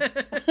crossed.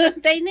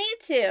 They need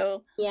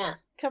to. Yeah.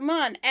 Come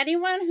on.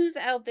 Anyone who's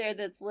out there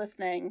that's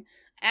listening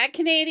at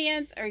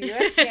Canadians or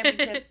U.S.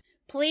 Championships,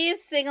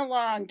 please sing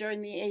along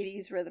during the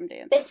 80s rhythm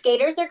dance. The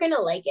skaters are going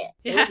to like it.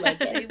 They would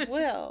like it. They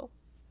will.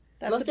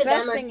 That's Most the of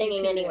best them are thing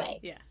singing anyway.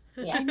 Yeah.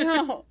 Yeah. I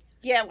know.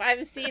 Yeah,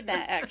 I've seen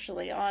that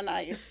actually on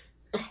ice.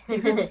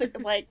 People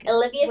like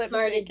Olivia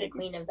Smart is the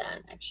queen of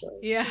that, actually.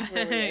 Yeah. She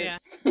really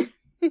is.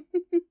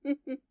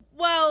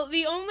 Well,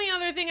 the only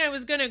other thing I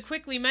was going to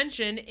quickly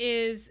mention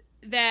is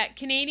that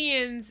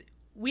Canadians,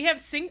 we have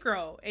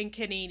synchro in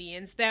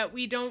Canadians that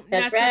we don't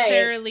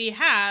necessarily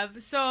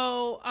have.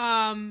 So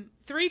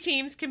 3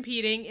 teams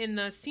competing in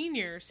the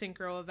senior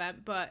synchro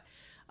event, but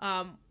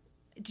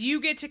do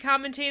you get to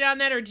commentate on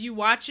that, or do you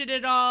watch it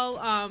at all?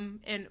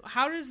 And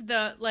how does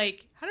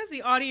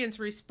the audience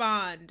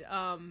respond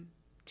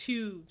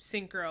to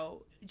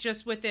synchro,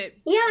 just with it,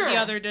 the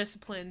other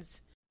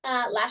disciplines?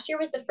 Last year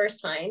was the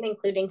first time,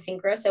 including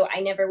synchro, so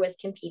I never was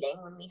competing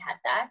when we had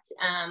that.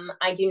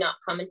 I do not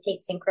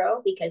commentate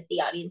synchro because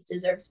the audience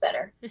deserves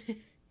better.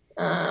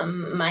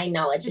 My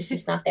knowledge is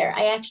just not there.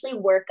 I actually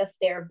work a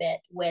fair bit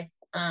with,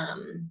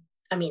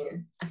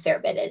 a fair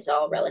bit is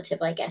all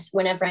relative, I guess.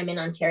 Whenever I'm in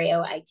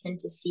Ontario, I tend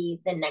to see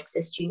the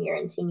Nexus junior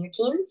and senior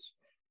teams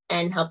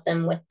and help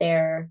them with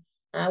their,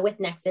 with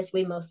Nexus,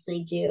 we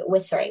mostly do,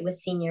 with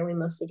senior, we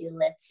mostly do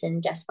lifts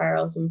and death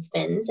spirals and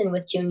spins. And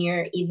with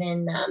junior,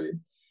 even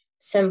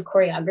some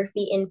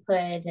choreography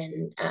input.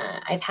 And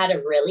I've had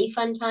a really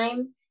fun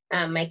time.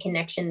 My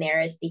connection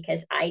there is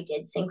because I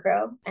did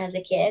synchro as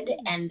a kid,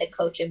 and the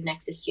coach of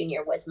Nexus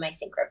Junior was my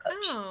synchro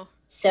coach. Oh.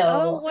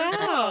 So,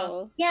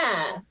 wow.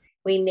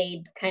 We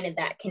made kind of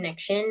that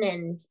connection,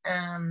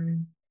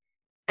 and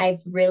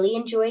I've really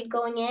enjoyed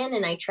going in,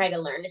 and I try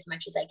to learn as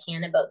much as I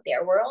can about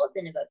their world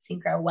and about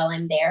synchro while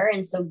I'm there.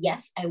 And so,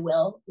 yes, I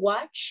will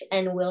watch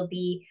and will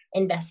be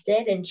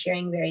invested and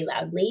cheering very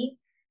loudly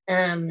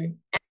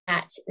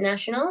at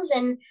nationals.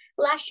 And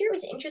last year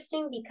was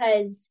interesting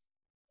because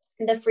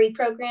the free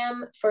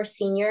program for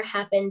senior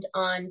happened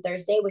on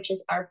Thursday, which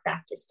is our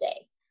practice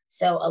day.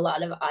 So a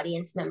lot of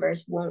audience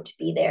members won't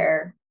be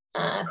there,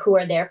 who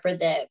are there for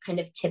the kind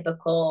of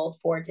typical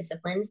 4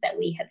 disciplines that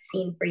we have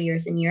seen for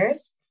years and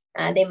years.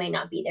 They might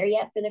not be there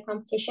yet for the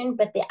competition,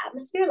 but the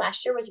atmosphere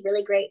last year was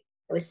really great.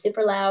 It was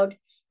super loud,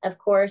 of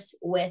course,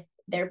 with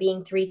there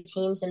being 3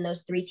 teams and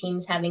those 3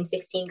 teams having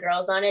 16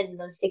 girls on it, and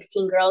those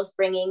 16 girls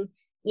bringing,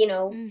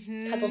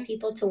 a couple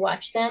people to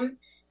watch them.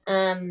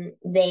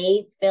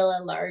 They fill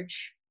a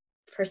large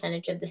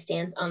percentage of the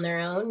stands on their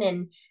own.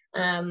 And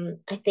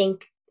I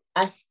think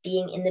us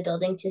being in the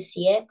building to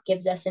see it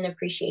gives us an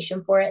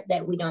appreciation for it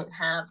that we don't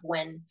have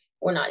when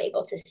we're not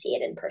able to see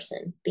it in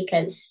person,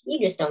 because you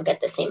just don't get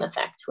the same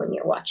effect when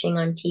you're watching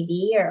on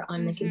TV or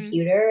on the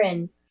computer.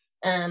 And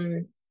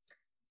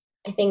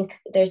I think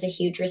there's a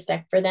huge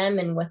respect for them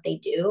and what they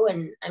do.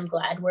 And I'm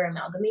glad we're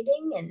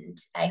amalgamating, and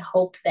I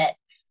hope that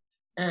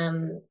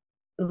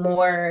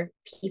more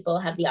people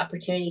have the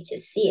opportunity to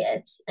see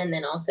it, and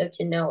then also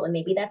to know, and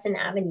maybe that's an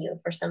avenue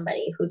for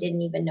somebody who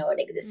didn't even know it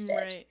existed.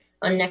 Right.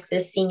 On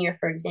Nexus Senior,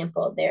 for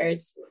example,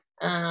 there's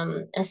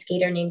a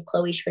skater named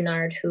Chloe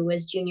Schwenard who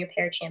was junior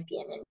pair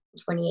champion in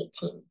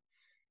 2018.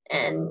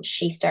 And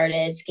she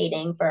started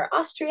skating for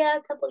Austria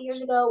a couple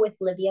years ago with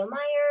Livio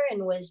Meyer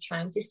and was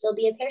trying to still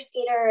be a pair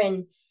skater,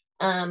 and,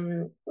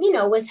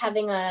 was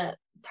having a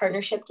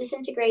partnership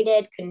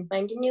disintegrated, couldn't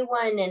find a new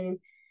one, and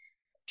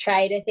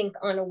tried, I think,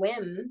 on a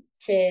whim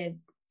to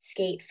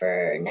skate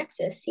for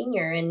Nexus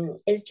Senior, and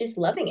is just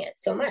loving it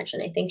so much.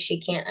 And I think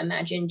she can't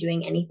imagine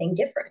doing anything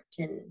different.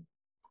 And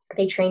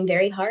they train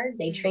very hard.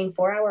 They train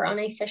 4-hour on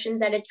ice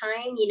sessions at a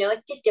time.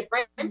 It's just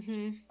different.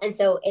 And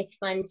so it's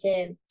fun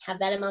to have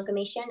that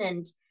amalgamation,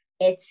 and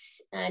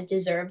it's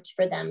deserved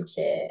for them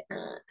to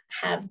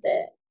have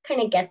the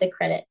kind of get the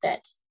credit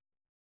that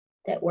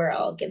we're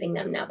all giving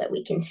them now that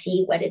we can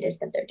see what it is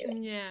that they're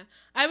doing. Yeah.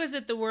 I was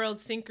at the World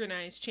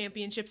Synchronized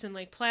Championships in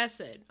Lake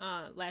Placid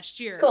last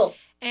year. Cool.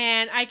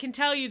 And I can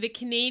tell you the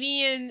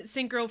Canadian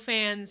synchro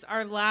fans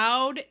are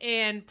loud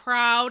and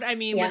proud. I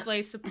mean, with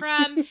like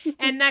Supreme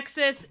and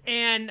Nexus.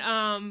 And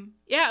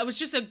it was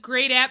just a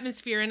great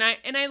atmosphere. And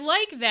I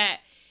like that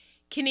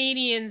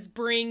Canadians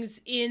brings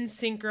in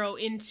synchro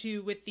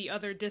into with the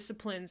other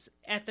disciplines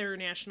at their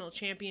national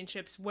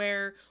championships,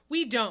 where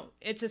we don't.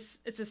 It's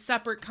a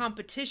separate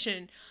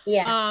competition.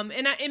 Yeah.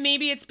 And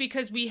maybe it's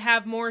because we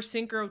have more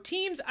synchro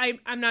teams.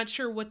 I'm not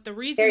sure what the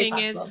reasoning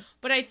is,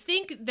 but I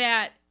think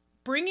that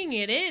bringing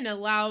it in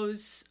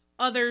allows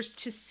others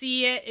to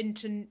see it and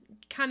to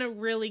kind of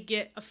really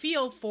get a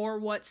feel for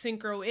what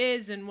synchro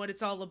is and what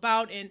it's all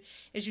about. And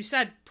as you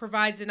said,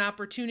 provides an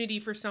opportunity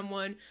for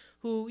someone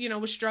who,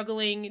 was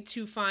struggling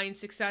to find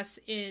success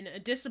in a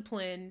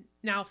discipline,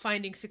 now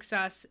finding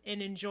success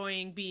and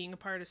enjoying being a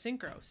part of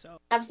synchro.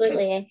 So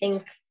absolutely. I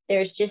think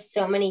there's just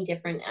so many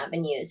different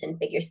avenues in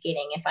figure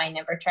skating. If I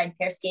never tried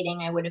pair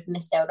skating, I would have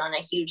missed out on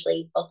a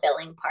hugely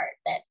fulfilling part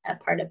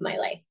of my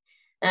life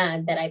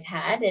that I've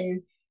had.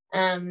 And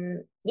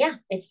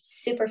it's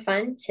super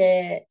fun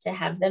to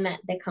have them at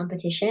the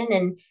competition.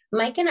 And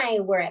Mike and I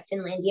were at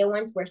Finlandia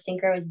once, where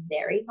synchro is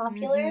very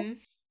popular. Mm-hmm.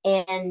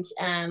 And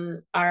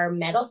our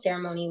medal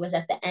ceremony was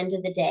at the end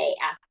of the day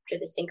after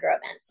the synchro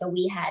event. So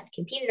we had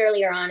competed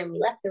earlier on and we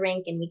left the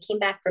rink and we came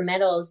back for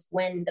medals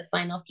when the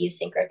final few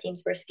synchro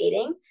teams were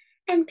skating.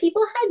 And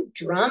people had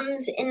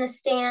drums in the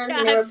stands. Yes.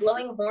 And they were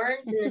blowing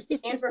horns and the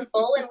stands were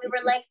full. And we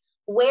were like,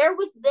 where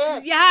was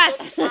this?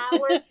 Yes. 6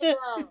 hours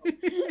ago.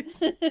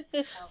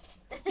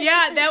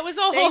 Yeah, that was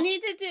a whole...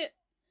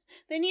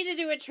 They need to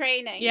do a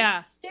training.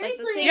 Yeah.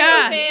 Seriously.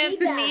 Like the fans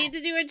need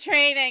to do a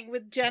training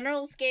with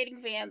general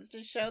skating fans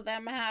to show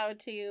them how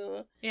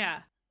to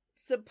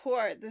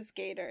support the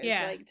skaters.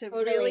 Yeah. Like to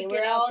really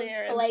get out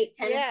there. Polite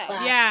tennis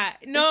class. Yeah.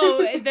 No,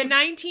 the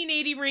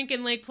 1980 rink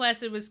in Lake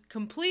Placid was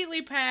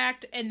completely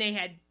packed and they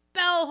had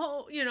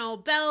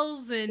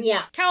bells and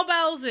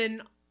cowbells,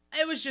 and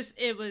I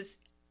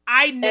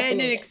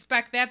didn't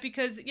expect that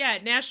because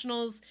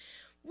nationals,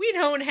 we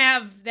don't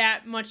have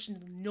that much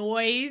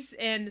noise,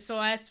 and so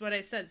that's what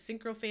I said.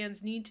 Synchro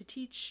fans need to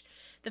teach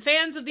the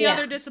fans of the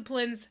other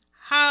disciplines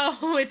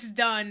how it's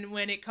done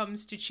when it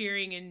comes to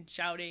cheering and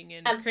shouting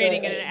and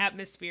creating an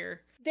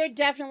atmosphere. There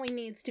definitely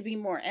needs to be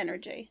more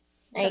energy.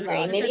 I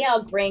agree. Maybe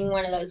I'll bring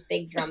one of those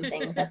big drum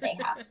things that they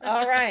have.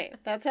 All right.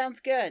 That sounds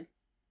good.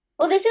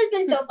 Well, this has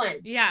been so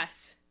fun.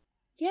 Yes.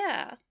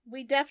 Yeah.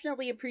 We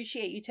definitely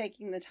appreciate you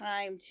taking the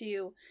time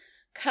to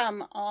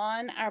come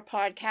on our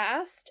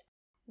podcast.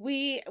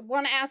 We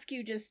want to ask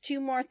you just 2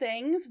 more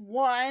things.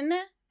 One,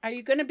 are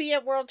you going to be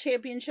at World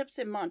Championships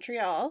in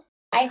Montreal?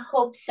 I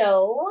hope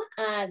so.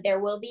 There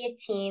will be a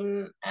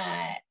team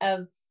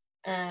of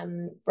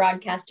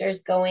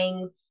broadcasters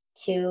going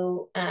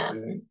to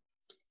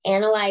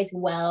analyze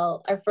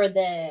for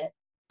the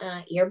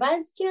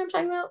earbuds. Do you know what I'm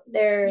talking about?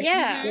 They're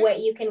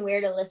what you can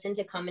wear to listen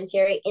to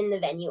commentary in the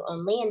venue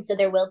only. And so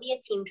there will be a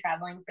team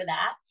traveling for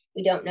that.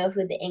 We don't know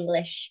who the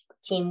English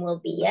team will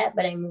be yet,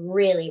 but I'm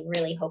really,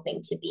 really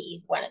hoping to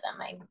be one of them.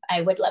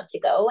 I would love to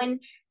go and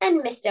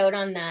missed out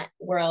on that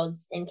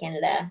Worlds in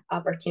Canada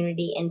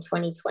opportunity in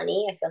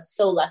 2020. I feel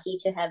so lucky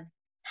to have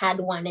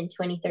had one in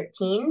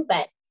 2013,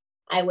 but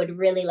I would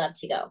really love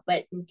to go,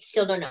 but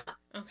still don't know.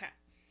 Okay.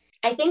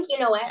 I think, you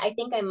know what? I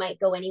think I might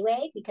go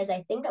anyway, because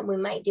I think we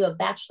might do a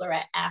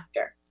bachelorette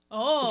after.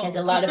 Oh, because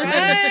a lot of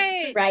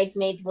my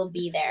bridesmaids will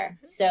be there.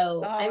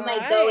 So I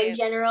might go in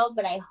general,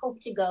 but I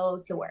hope to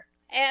go to work.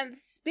 And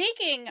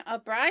speaking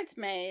of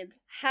bridesmaids,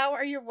 how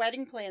are your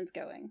wedding plans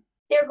going?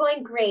 They're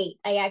going great.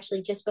 I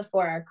actually, just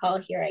before our call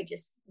here, I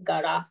just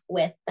got off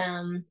with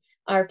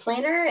our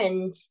planner,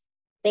 and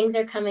things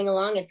are coming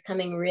along. It's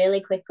coming really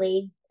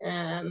quickly,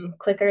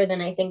 quicker than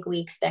I think we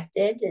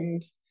expected.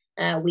 And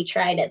we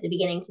tried at the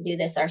beginning to do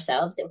this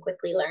ourselves and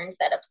quickly learned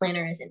that a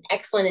planner is an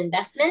excellent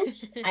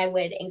investment. I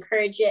would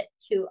encourage it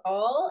to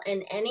all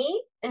and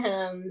any.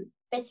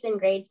 It's been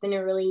great. It's been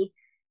a really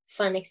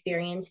fun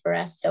experience for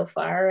us so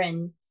far,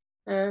 and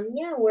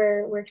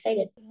we're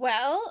excited.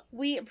 Well,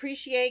 we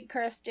appreciate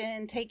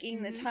Kirsten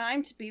taking the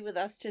time to be with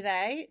us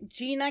today.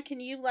 Gina, can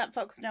you let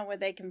folks know where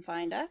they can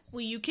find us?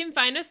 Well, you can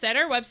find us at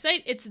our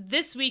website. It's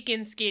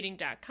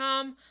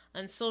thisweekinskating.com.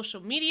 On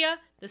social media,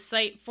 the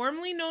site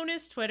formerly known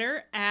as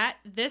Twitter at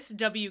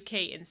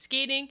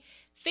thiswkinskating,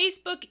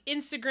 Facebook,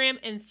 Instagram,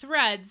 and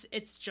Threads,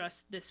 it's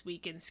just This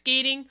Week in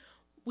Skating.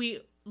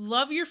 We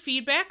love your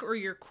feedback or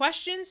your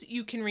questions.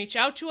 You can reach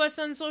out to us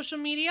on social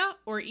media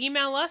or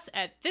email us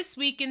at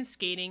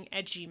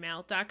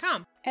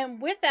thisweekinskating@gmail.com.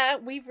 And with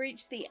that, we've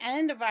reached the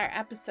end of our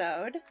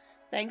episode.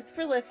 Thanks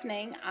for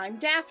listening. I'm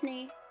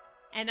Daphne.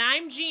 And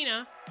I'm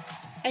Gina.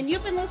 And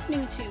you've been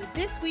listening to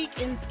This Week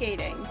in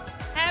Skating.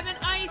 Have an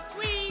ice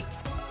week!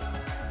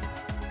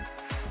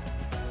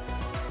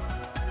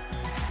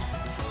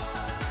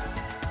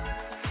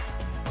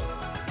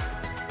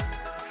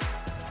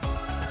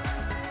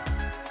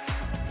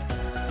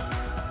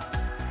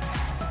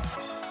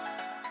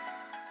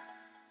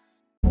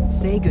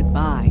 say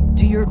goodbye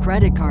to your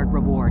credit card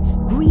rewards.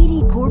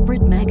 Greedy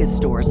corporate mega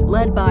stores,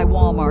 led by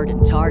Walmart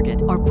and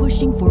Target, are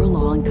pushing for a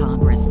law in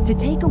Congress to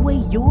take away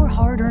your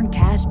hard-earned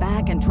cash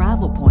back and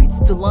travel points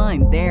to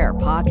line their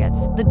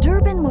pockets. The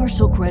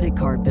Durbin-Marshall credit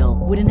card bill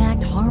would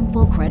enact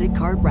harmful credit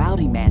card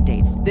routing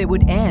mandates that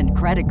would end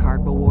credit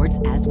card rewards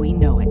as we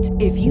know it.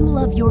 If you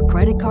love your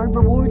credit card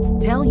rewards,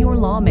 tell your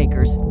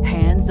lawmakers,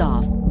 hands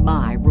off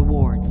my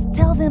rewards.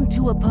 Tell them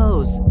to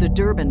oppose the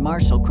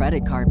Durbin-Marshall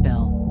credit card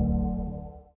bill.